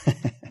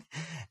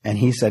 And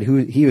he said,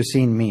 he who has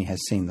seen me has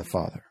seen the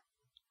Father.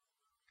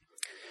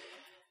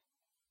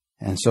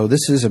 And so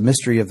this is a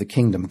mystery of the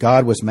kingdom.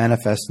 God was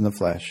manifest in the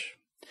flesh.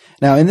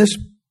 Now, in this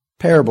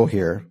parable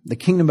here, the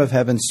kingdom of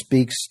heaven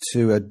speaks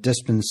to a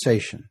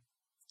dispensation.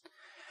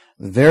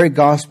 The very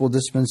gospel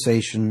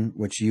dispensation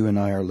which you and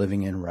I are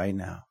living in right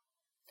now.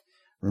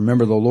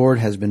 Remember, the Lord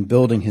has been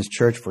building his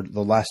church for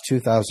the last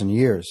 2,000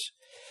 years.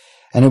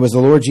 And it was the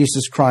Lord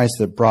Jesus Christ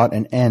that brought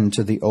an end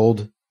to the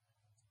old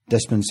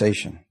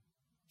dispensation.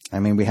 I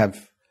mean, we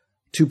have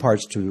two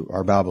parts to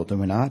our Bible, do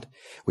we not?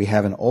 We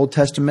have an Old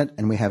Testament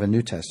and we have a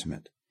New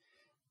Testament.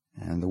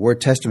 And the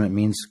word testament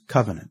means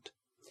covenant.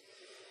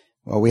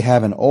 Well, we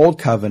have an old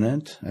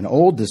covenant, an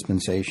old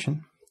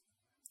dispensation,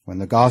 when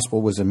the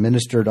gospel was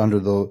administered under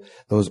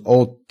those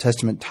Old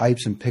Testament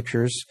types and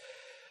pictures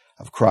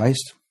of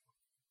Christ.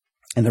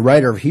 And the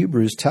writer of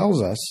Hebrews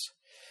tells us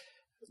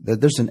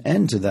that there's an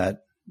end to that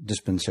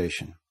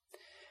dispensation.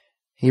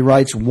 He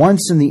writes,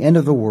 once in the end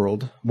of the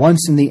world,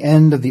 once in the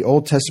end of the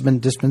Old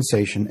Testament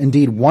dispensation,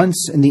 indeed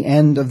once in the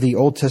end of the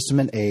Old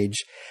Testament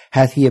age,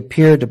 hath he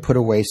appeared to put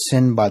away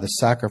sin by the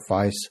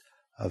sacrifice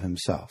of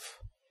himself.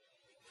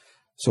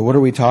 So what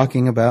are we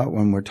talking about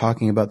when we're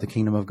talking about the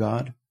kingdom of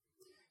God?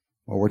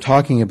 Well, we're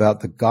talking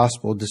about the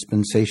gospel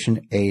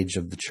dispensation age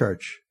of the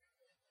church.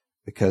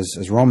 Because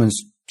as Romans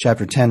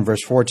chapter 10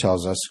 verse 4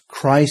 tells us,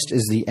 Christ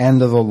is the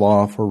end of the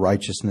law for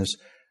righteousness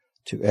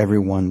to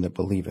everyone that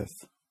believeth.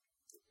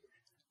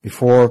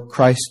 Before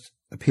Christ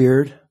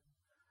appeared,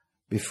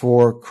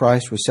 before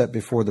Christ was set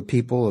before the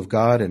people of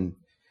God and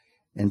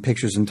in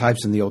pictures and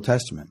types in the Old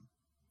Testament,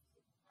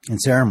 in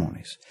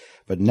ceremonies.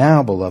 But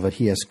now, beloved,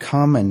 he has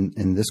come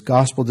in this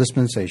gospel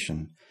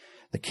dispensation,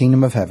 the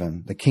kingdom of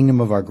heaven, the kingdom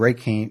of our great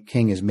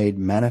king is made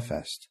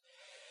manifest.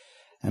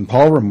 And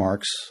Paul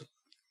remarks,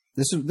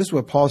 this is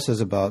what Paul says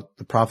about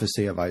the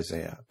prophecy of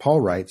Isaiah.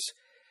 Paul writes,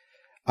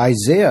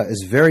 Isaiah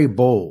is very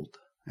bold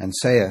and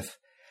saith,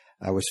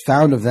 I was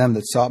found of them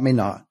that sought me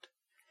not.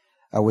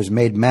 I was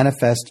made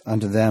manifest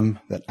unto them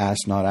that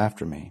asked not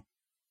after me.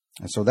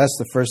 And so that's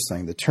the first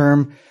thing. The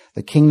term,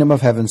 the kingdom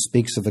of heaven,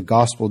 speaks of the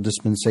gospel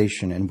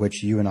dispensation in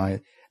which you and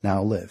I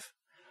now live,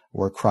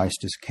 where Christ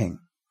is king.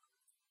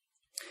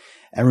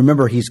 And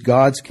remember, he's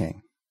God's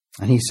king.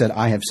 And he said,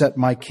 I have set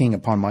my king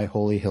upon my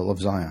holy hill of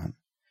Zion.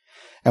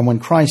 And when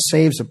Christ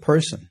saves a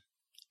person,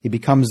 he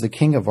becomes the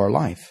king of our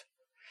life.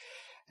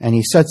 And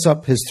he sets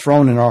up his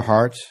throne in our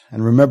heart.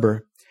 And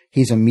remember,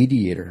 he's a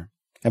mediator.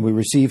 And we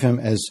receive him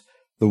as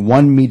the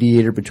one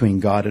mediator between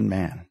God and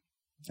man,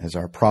 as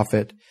our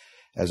prophet,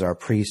 as our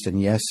priest,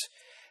 and yes,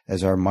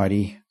 as our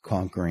mighty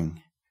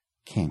conquering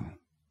king.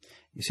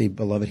 You see,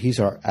 beloved, he's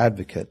our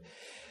advocate.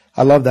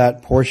 I love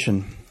that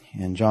portion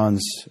in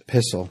John's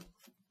epistle.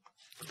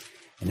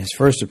 In his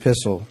first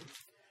epistle,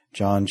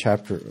 1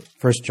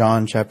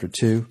 John chapter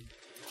 2,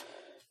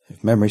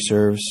 if memory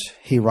serves,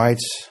 he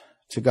writes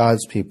to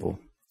God's people,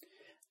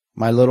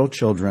 My little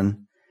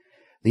children,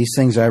 these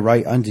things I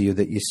write unto you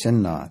that ye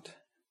sin not.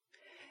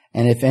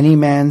 And if any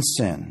man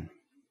sin,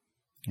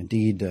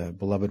 indeed,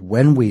 beloved,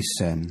 when we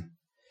sin,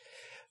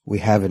 we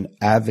have an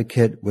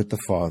advocate with the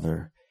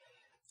Father,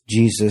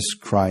 Jesus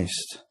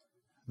Christ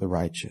the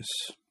righteous.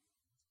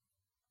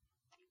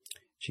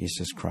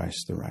 Jesus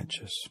Christ the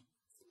righteous.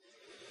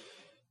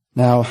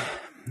 Now,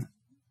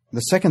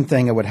 the second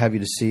thing I would have you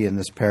to see in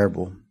this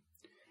parable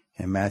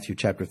in Matthew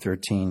chapter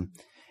 13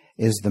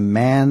 is the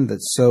man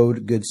that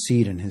sowed good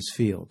seed in his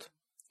field.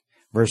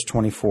 Verse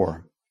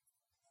 24.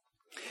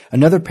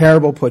 Another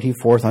parable put he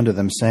forth unto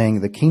them,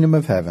 saying, The kingdom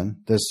of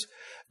heaven, this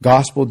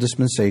gospel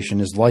dispensation,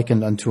 is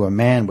likened unto a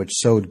man which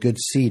sowed good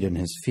seed in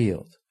his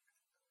field.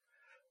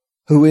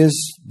 Who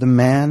is the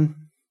man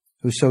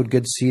who sowed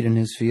good seed in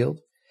his field?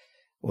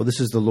 Well, this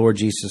is the Lord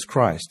Jesus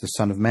Christ, the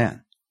Son of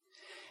Man.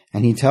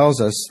 And he tells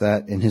us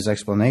that in his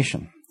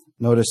explanation.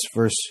 Notice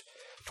verse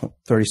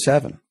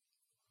 37.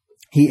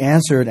 He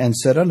answered and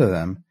said unto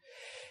them,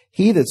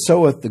 He that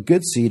soweth the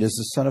good seed is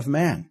the Son of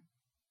Man.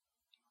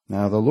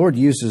 Now, the Lord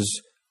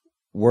uses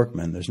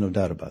workmen, there's no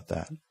doubt about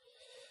that.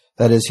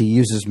 That is, he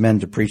uses men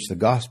to preach the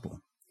gospel.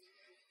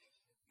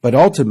 But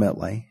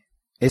ultimately,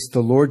 it's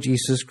the Lord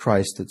Jesus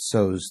Christ that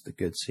sows the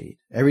good seed.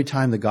 Every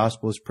time the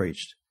gospel is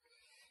preached,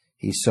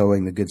 he's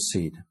sowing the good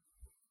seed.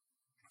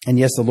 And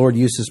yes, the Lord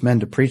uses men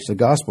to preach the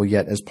gospel,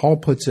 yet as Paul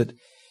puts it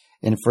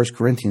in 1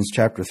 Corinthians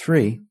chapter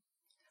 3,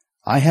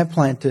 I have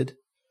planted,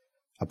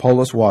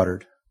 Apollos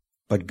watered,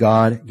 but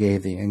God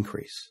gave the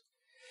increase.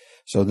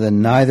 So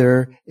then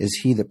neither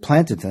is he that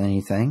planteth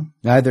anything,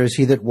 neither is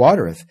he that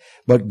watereth,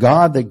 but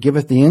God that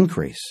giveth the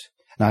increase.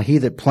 Now he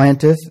that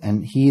planteth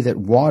and he that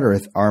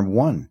watereth are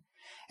one,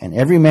 and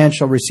every man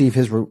shall receive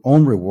his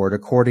own reward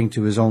according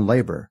to his own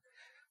labor.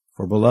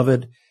 For,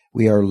 beloved,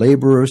 we are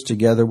laborers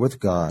together with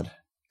God,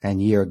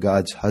 and ye are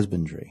God's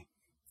husbandry.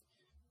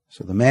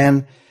 So the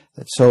man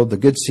that sowed the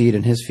good seed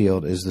in his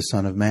field is the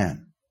Son of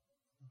Man.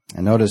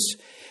 And notice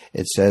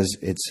it says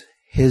it's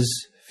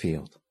his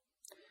field.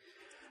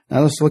 Now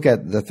let's look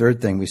at the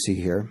third thing we see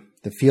here.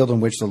 The field in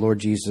which the Lord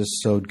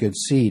Jesus sowed good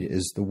seed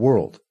is the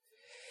world.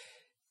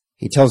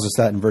 He tells us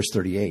that in verse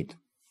 38.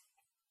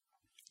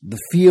 The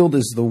field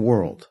is the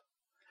world.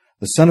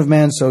 The Son of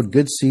Man sowed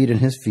good seed in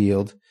his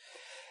field,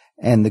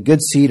 and the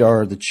good seed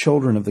are the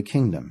children of the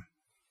kingdom.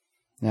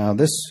 Now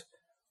this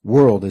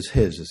world is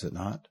his, is it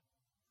not?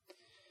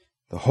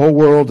 The whole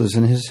world is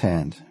in his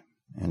hand,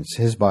 and it's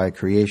his by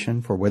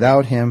creation, for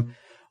without him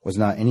was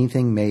not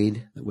anything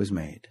made that was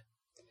made.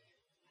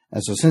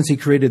 And so since he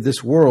created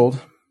this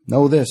world,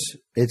 know this,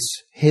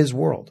 it's his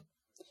world.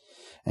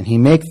 And he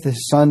maketh the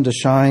sun to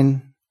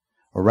shine,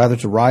 or rather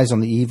to rise on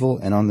the evil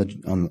and on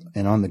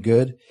the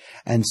good,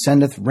 and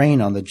sendeth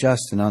rain on the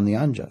just and on the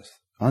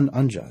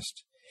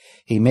unjust.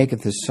 He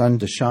maketh his sun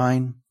to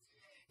shine.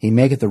 He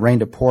maketh the rain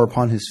to pour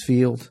upon his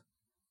field.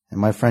 And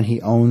my friend,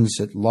 he owns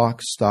it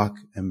lock, stock,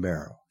 and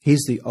barrel.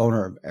 He's the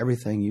owner of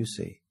everything you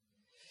see.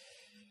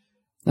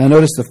 Now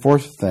notice the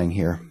fourth thing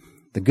here.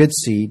 The good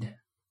seed,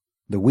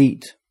 the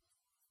wheat.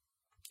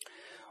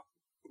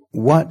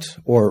 What,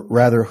 or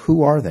rather,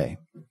 who are they?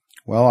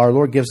 Well, our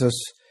Lord gives us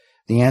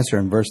the answer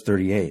in verse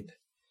 38.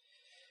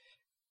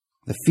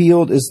 The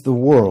field is the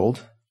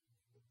world,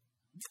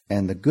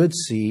 and the good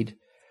seed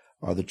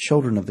are the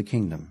children of the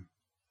kingdom.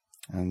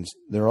 And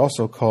they're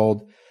also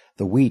called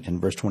the wheat in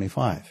verse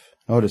 25.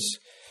 Notice,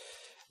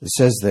 it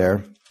says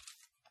there,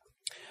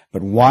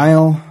 but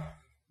while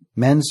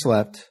men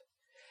slept,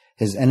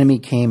 his enemy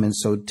came and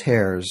sowed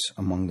tares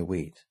among the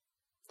wheat.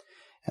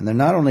 And they're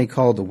not only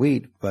called the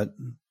wheat, but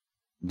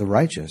the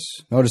righteous.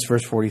 Notice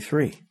verse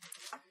 43.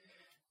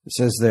 It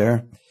says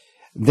there,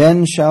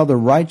 then shall the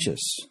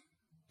righteous,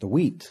 the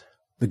wheat,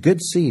 the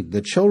good seed,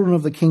 the children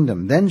of the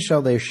kingdom, then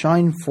shall they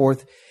shine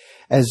forth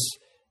as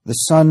the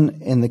sun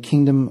in the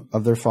kingdom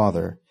of their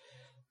Father.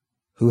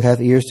 Who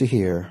hath ears to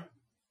hear,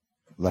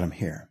 let him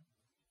hear.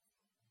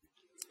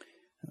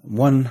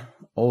 One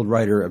old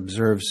writer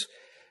observes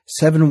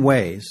 7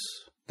 ways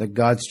that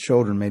God's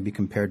children may be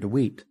compared to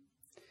wheat.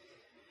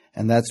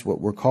 And that's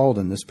what we're called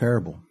in this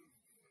parable.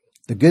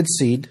 The good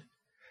seed,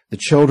 the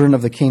children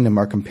of the kingdom,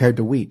 are compared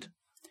to wheat.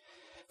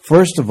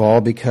 First of all,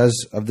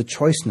 because of the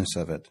choiceness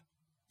of it,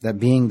 that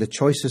being the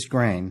choicest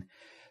grain,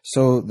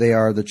 so they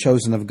are the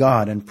chosen of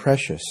God and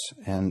precious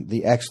and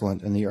the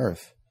excellent in the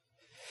earth.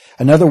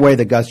 Another way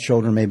that God's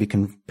children may be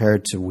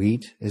compared to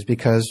wheat is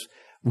because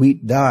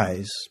wheat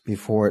dies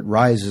before it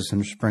rises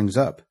and springs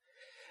up.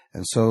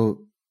 And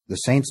so the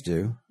saints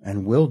do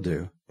and will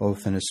do,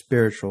 both in a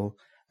spiritual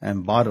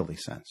and bodily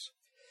sense.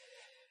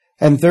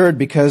 And third,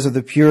 because of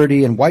the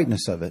purity and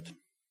whiteness of it,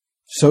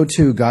 so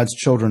too God's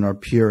children are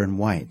pure and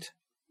white,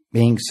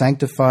 being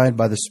sanctified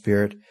by the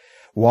Spirit,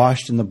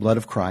 washed in the blood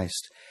of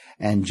Christ,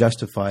 and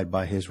justified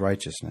by his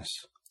righteousness.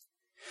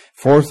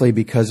 Fourthly,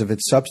 because of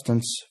its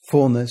substance,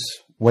 fullness,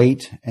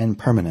 weight, and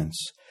permanence,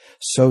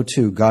 so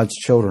too God's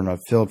children are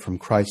filled from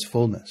Christ's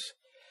fullness.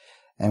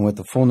 And with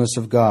the fullness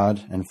of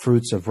God and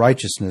fruits of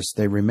righteousness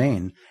they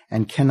remain,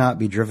 and cannot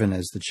be driven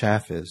as the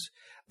chaff is,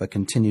 but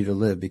continue to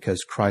live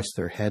because Christ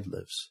their head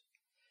lives.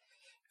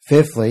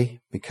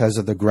 Fifthly, because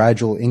of the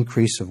gradual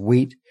increase of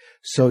wheat,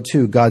 so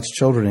too God's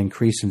children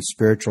increase in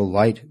spiritual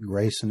light,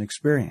 grace, and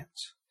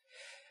experience.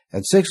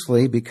 And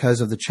sixthly,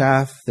 because of the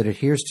chaff that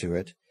adheres to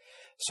it,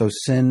 so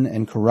sin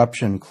and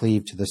corruption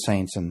cleave to the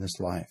saints in this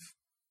life.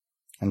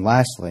 And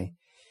lastly,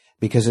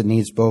 because it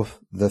needs both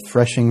the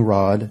threshing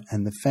rod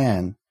and the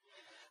fan,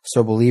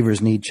 so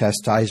believers need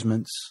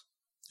chastisements,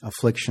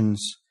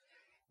 afflictions,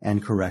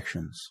 and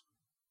corrections.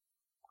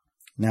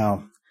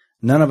 Now,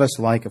 none of us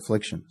like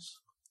afflictions.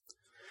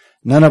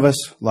 None of us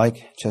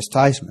like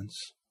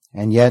chastisements.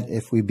 And yet,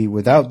 if we be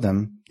without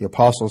them, the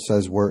apostle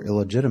says we're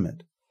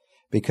illegitimate,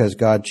 because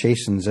God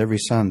chastens every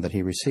son that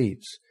he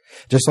receives.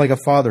 Just like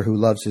a father who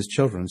loves his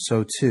children,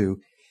 so too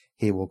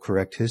he will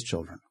correct his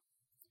children.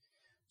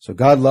 So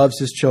God loves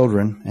his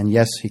children, and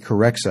yes, he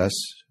corrects us,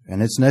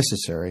 and it's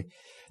necessary,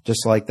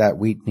 just like that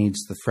wheat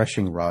needs the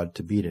threshing rod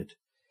to beat it.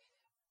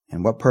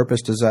 And what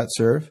purpose does that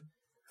serve?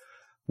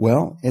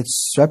 Well,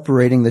 it's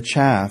separating the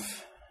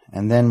chaff,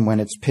 and then when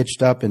it's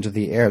pitched up into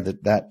the air,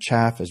 that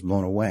chaff is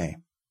blown away.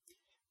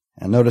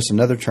 And notice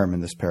another term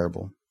in this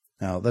parable.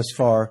 Now, thus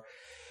far,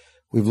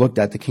 we've looked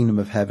at the kingdom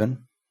of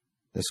heaven,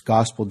 this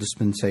gospel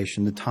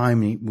dispensation, the time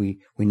we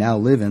now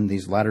live in,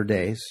 these latter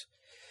days.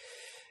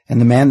 And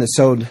the man that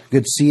sowed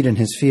good seed in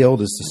his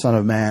field is the Son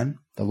of Man,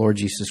 the Lord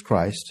Jesus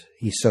Christ.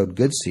 He sowed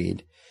good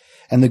seed.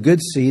 And the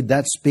good seed,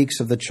 that speaks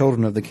of the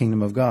children of the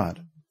kingdom of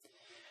God.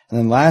 And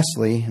then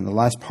lastly, in the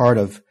last part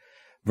of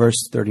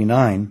verse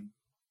 39,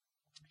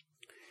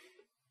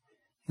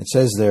 it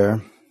says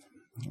there,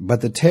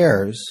 but the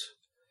tares,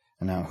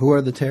 and now who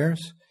are the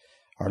tares?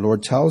 Our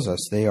Lord tells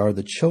us they are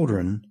the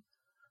children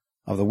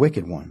of the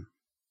wicked one.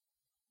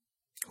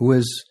 Who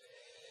is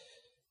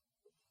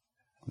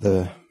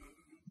the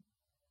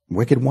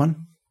wicked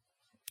one?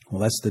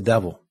 Well, that's the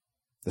devil,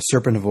 the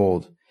serpent of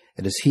old.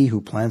 It is he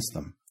who plants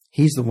them.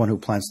 He's the one who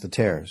plants the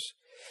tares.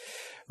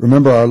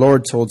 Remember, our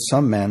Lord told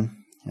some men,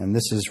 and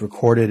this is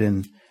recorded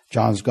in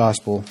John's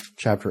Gospel,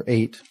 chapter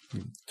 8.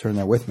 Turn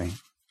there with me.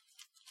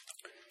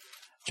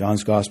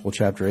 John's Gospel,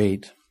 chapter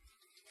 8.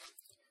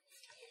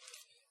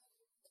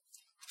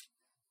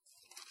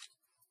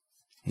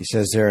 He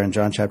says there in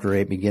John chapter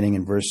 8, beginning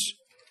in verse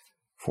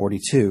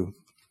 42,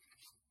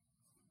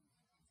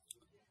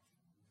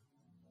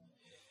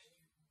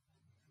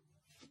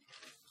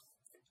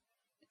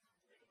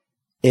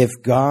 if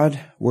God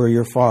were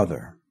your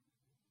Father,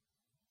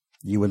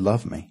 you would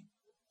love me.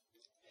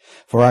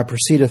 For I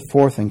proceeded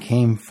forth and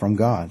came from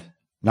God.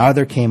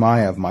 Neither came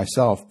I of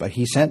myself, but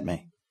he sent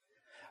me.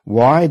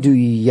 Why do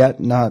ye yet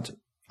not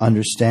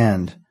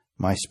understand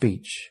my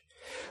speech?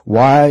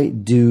 Why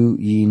do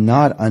ye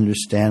not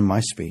understand my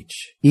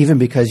speech? Even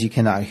because ye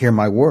cannot hear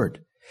my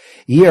word.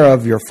 Ye are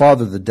of your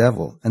father the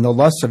devil, and the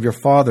lusts of your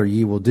father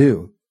ye will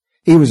do.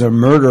 He was a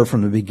murderer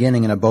from the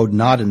beginning, and abode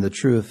not in the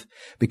truth,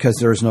 because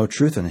there is no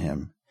truth in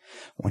him.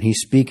 When he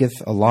speaketh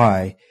a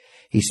lie,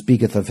 he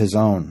speaketh of his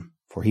own,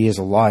 for he is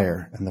a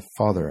liar and the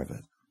father of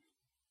it.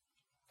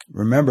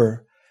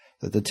 Remember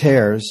that the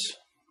tares,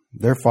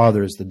 their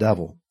father is the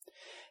devil.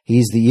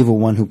 He's the evil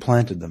one who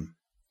planted them.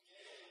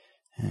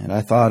 And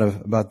I thought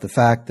about the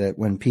fact that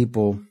when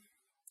people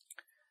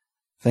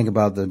think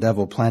about the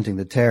devil planting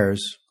the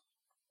tares,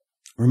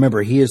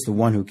 remember, he is the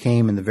one who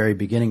came in the very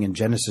beginning in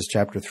Genesis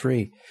chapter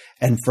 3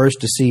 and first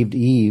deceived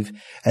Eve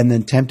and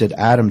then tempted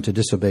Adam to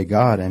disobey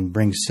God and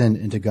bring sin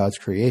into God's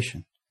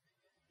creation.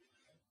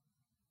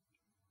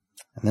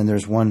 And then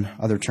there's one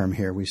other term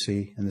here we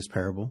see in this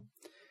parable,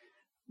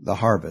 the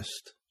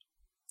harvest.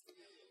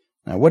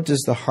 Now, what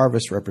does the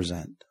harvest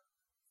represent?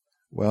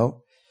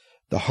 Well,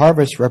 the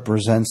harvest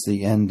represents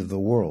the end of the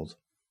world.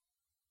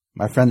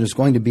 My friend, there's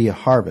going to be a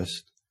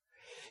harvest.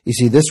 You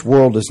see, this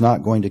world is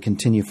not going to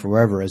continue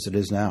forever as it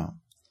is now.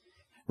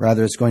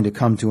 Rather, it's going to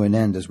come to an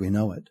end as we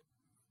know it.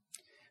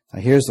 Now,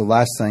 here's the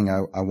last thing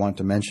I want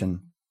to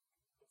mention.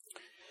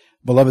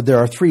 Beloved, there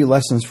are 3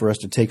 lessons for us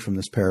to take from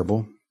this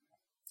parable.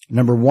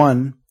 Number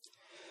 1,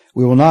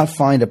 we will not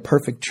find a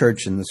perfect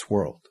church in this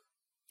world.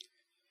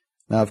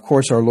 Now, of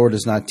course, our Lord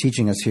is not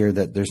teaching us here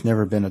that there's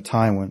never been a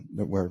time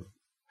where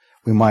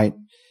we might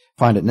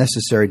find it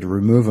necessary to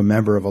remove a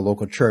member of a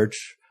local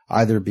church,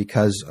 either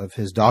because of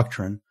his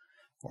doctrine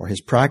or his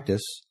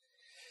practice.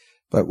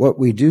 But what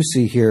we do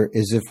see here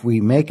is if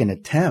we make an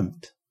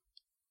attempt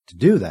to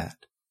do that,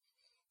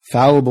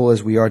 fallible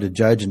as we are to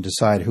judge and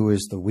decide who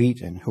is the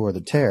wheat and who are the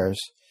tares,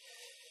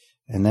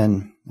 and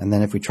then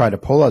if we try to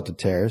pull out the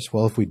tares,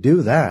 well, if we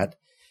do that,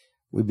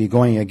 we'd be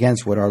going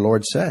against what our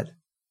Lord said.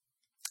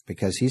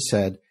 Because he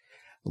said,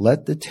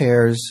 let the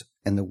tares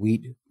and the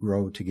wheat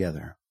grow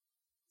together.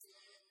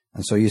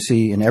 And so you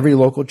see, in every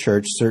local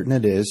church, certain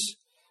it is,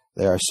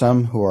 there are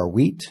some who are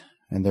wheat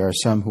and there are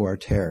some who are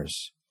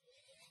tares.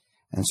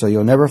 And so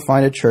you'll never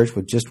find a church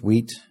with just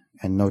wheat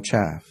and no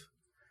chaff.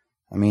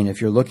 I mean,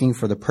 if you're looking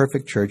for the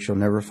perfect church, you'll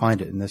never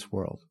find it in this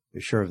world. Be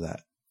sure of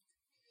that.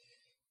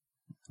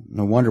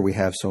 No wonder we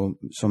have so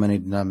many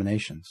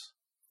denominations.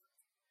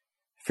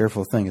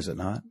 Fearful thing, is it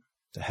not,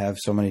 to have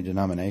so many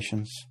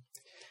denominations?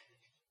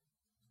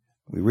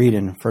 We read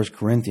in 1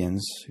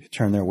 Corinthians, if you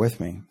turn there with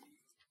me.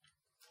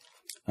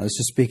 Now, this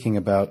is speaking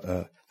about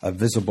a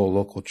visible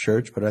local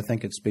church, but I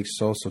think it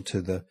speaks also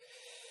to the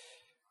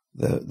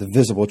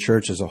visible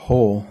church as a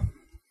whole.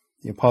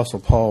 The Apostle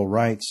Paul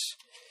writes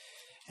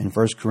in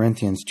 1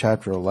 Corinthians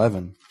chapter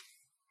 11,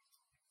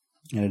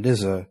 and it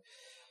is a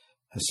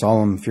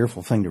solemn,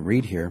 fearful thing to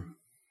read here.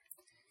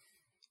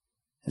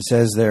 It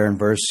says there in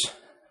verse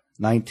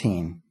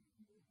 19,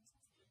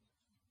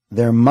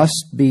 there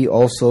must be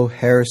also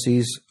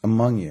heresies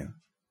among you,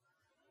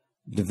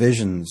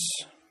 divisions,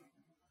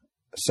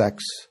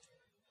 sects,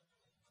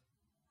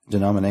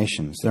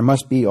 denominations. There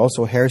must be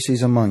also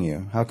heresies among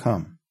you. How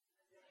come?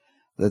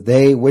 That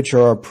they which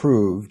are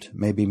approved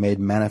may be made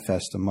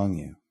manifest among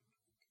you.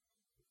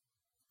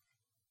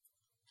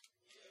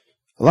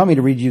 Allow me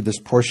to read you this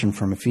portion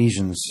from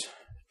Ephesians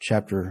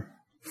chapter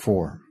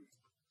 4.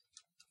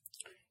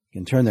 You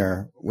can turn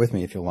there with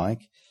me if you like.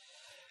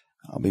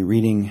 I'll be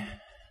reading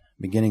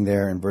beginning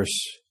there in verse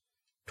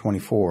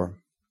 24.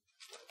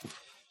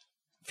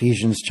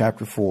 Ephesians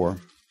chapter 4.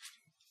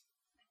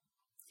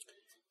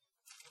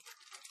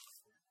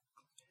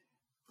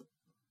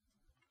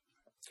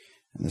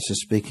 And this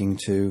is speaking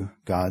to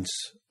God's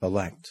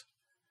elect,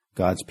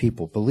 God's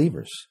people,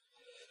 believers.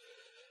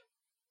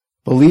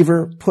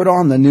 Believer, put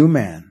on the new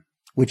man,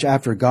 which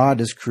after God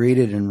is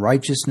created in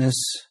righteousness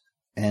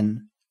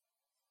and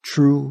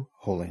true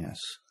holiness.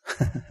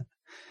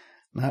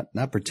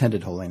 Not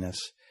pretended holiness.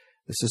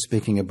 This is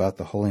speaking about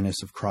the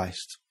holiness of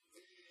Christ.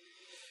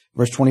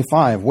 Verse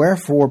 25,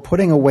 wherefore,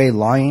 putting away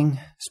lying,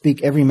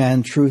 speak every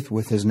man truth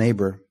with his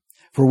neighbor,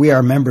 for we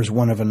are members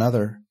one of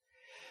another.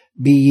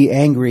 Be ye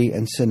angry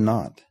and sin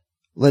not.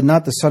 Let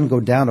not the sun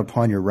go down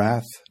upon your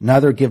wrath,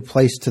 neither give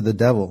place to the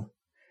devil.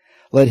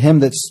 Let him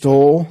that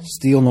stole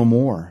steal no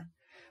more,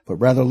 but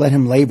rather let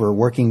him labor,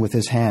 working with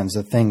his hands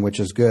the thing which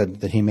is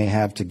good, that he may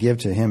have to give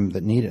to him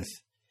that needeth.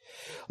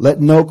 Let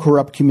no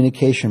corrupt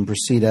communication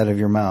proceed out of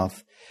your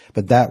mouth,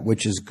 but that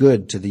which is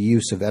good to the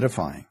use of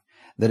edifying,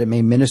 that it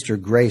may minister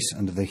grace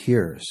unto the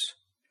hearers.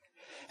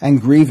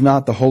 And grieve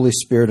not the Holy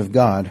Spirit of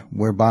God,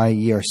 whereby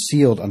ye are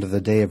sealed unto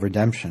the day of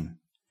redemption.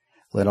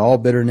 Let all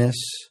bitterness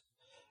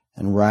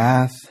and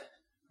wrath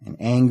and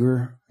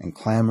anger and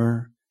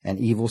clamor and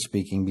evil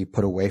speaking be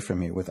put away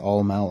from you with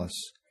all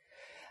malice.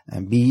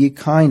 And be ye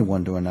kind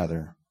one to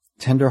another,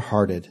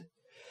 tender-hearted,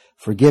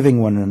 forgiving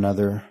one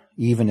another,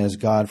 even as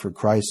God for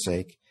Christ's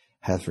sake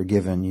hath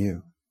forgiven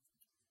you.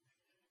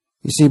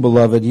 You see,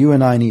 beloved, you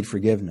and I need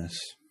forgiveness,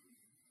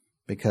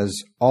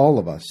 because all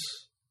of us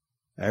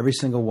Every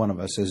single one of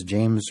us, as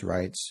James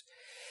writes,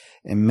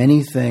 in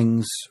many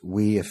things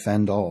we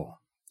offend all.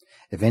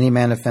 If any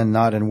man offend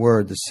not in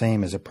word, the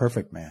same is a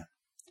perfect man.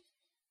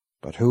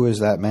 But who is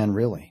that man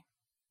really?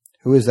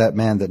 Who is that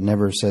man that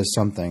never says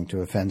something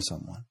to offend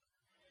someone?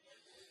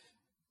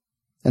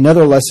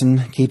 Another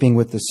lesson, keeping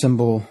with the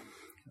symbol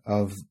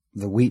of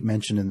the wheat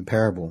mentioned in the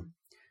parable.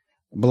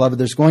 Beloved,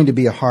 there's going to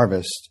be a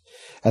harvest,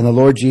 and the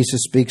Lord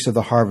Jesus speaks of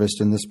the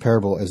harvest in this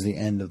parable as the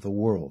end of the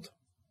world.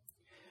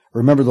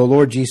 Remember, the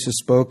Lord Jesus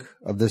spoke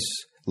of this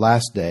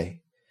last day.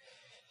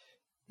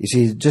 You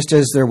see, just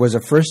as there was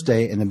a first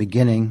day in the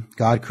beginning,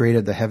 God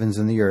created the heavens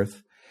and the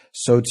earth,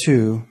 so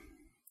too,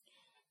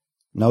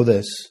 know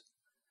this,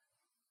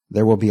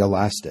 there will be a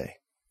last day.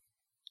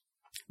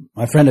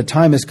 My friend, a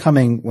time is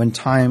coming when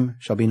time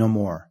shall be no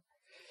more.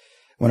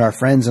 When our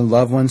friends and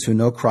loved ones who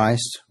know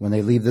Christ, when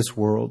they leave this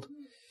world,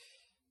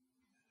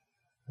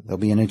 there'll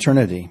be an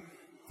eternity.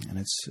 And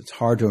it's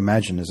hard to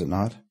imagine, is it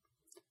not?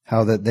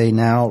 How that they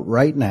now,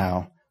 right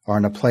now, are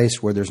in a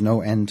place where there's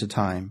no end to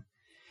time.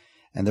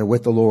 And they're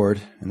with the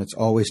Lord, and it's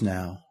always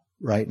now,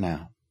 right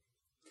now.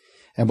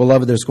 And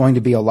beloved, there's going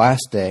to be a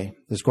last day.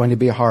 There's going to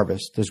be a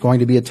harvest. There's going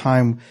to be a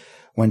time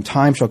when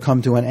time shall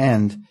come to an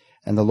end,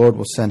 and the Lord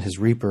will send his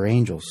reaper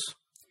angels.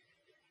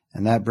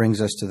 And that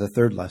brings us to the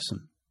third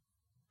lesson.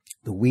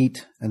 The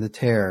wheat and the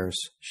tares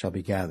shall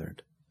be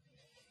gathered.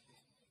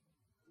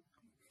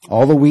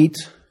 All the wheat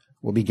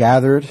will be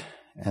gathered,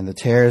 and the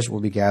tares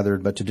will be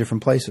gathered, but to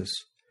different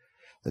places.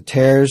 The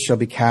tares shall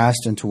be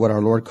cast into what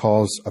our Lord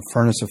calls a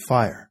furnace of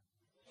fire,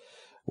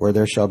 where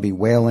there shall be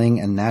wailing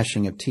and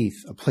gnashing of teeth,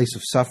 a place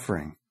of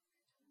suffering,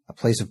 a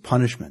place of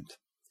punishment,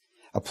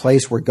 a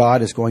place where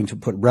God is going to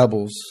put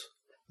rebels,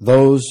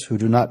 those who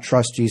do not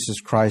trust Jesus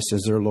Christ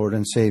as their Lord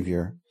and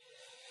Savior.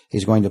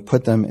 He's going to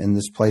put them in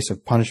this place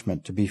of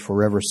punishment to be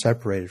forever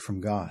separated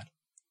from God.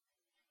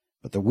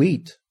 But the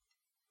wheat,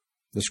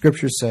 the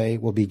scriptures say,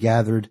 will be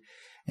gathered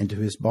into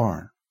his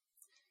barn.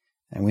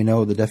 And we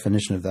know the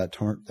definition of that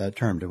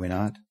term, do we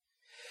not?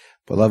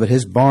 Beloved,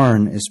 his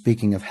barn is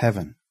speaking of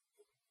heaven.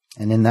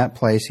 And in that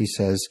place, he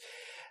says,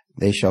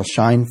 they shall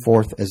shine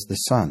forth as the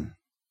sun.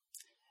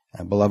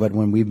 And beloved,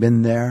 when we've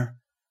been there,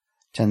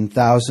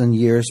 10,000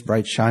 years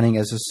bright shining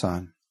as the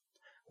sun,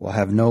 we'll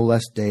have no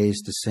less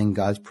days to sing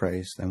God's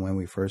praise than when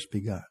we first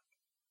begun.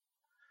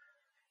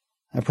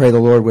 I pray the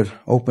Lord would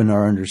open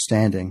our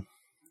understanding,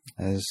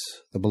 as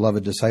the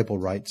beloved disciple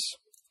writes,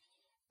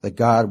 that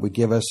God would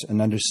give us an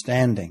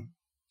understanding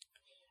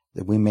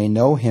that we may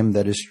know him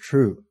that is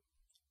true,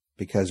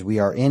 because we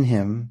are in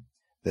him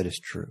that is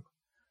true,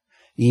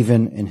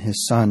 even in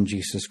his Son,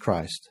 Jesus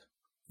Christ.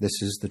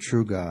 This is the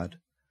true God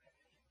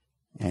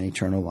and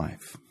eternal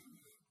life.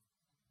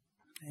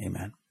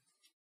 Amen.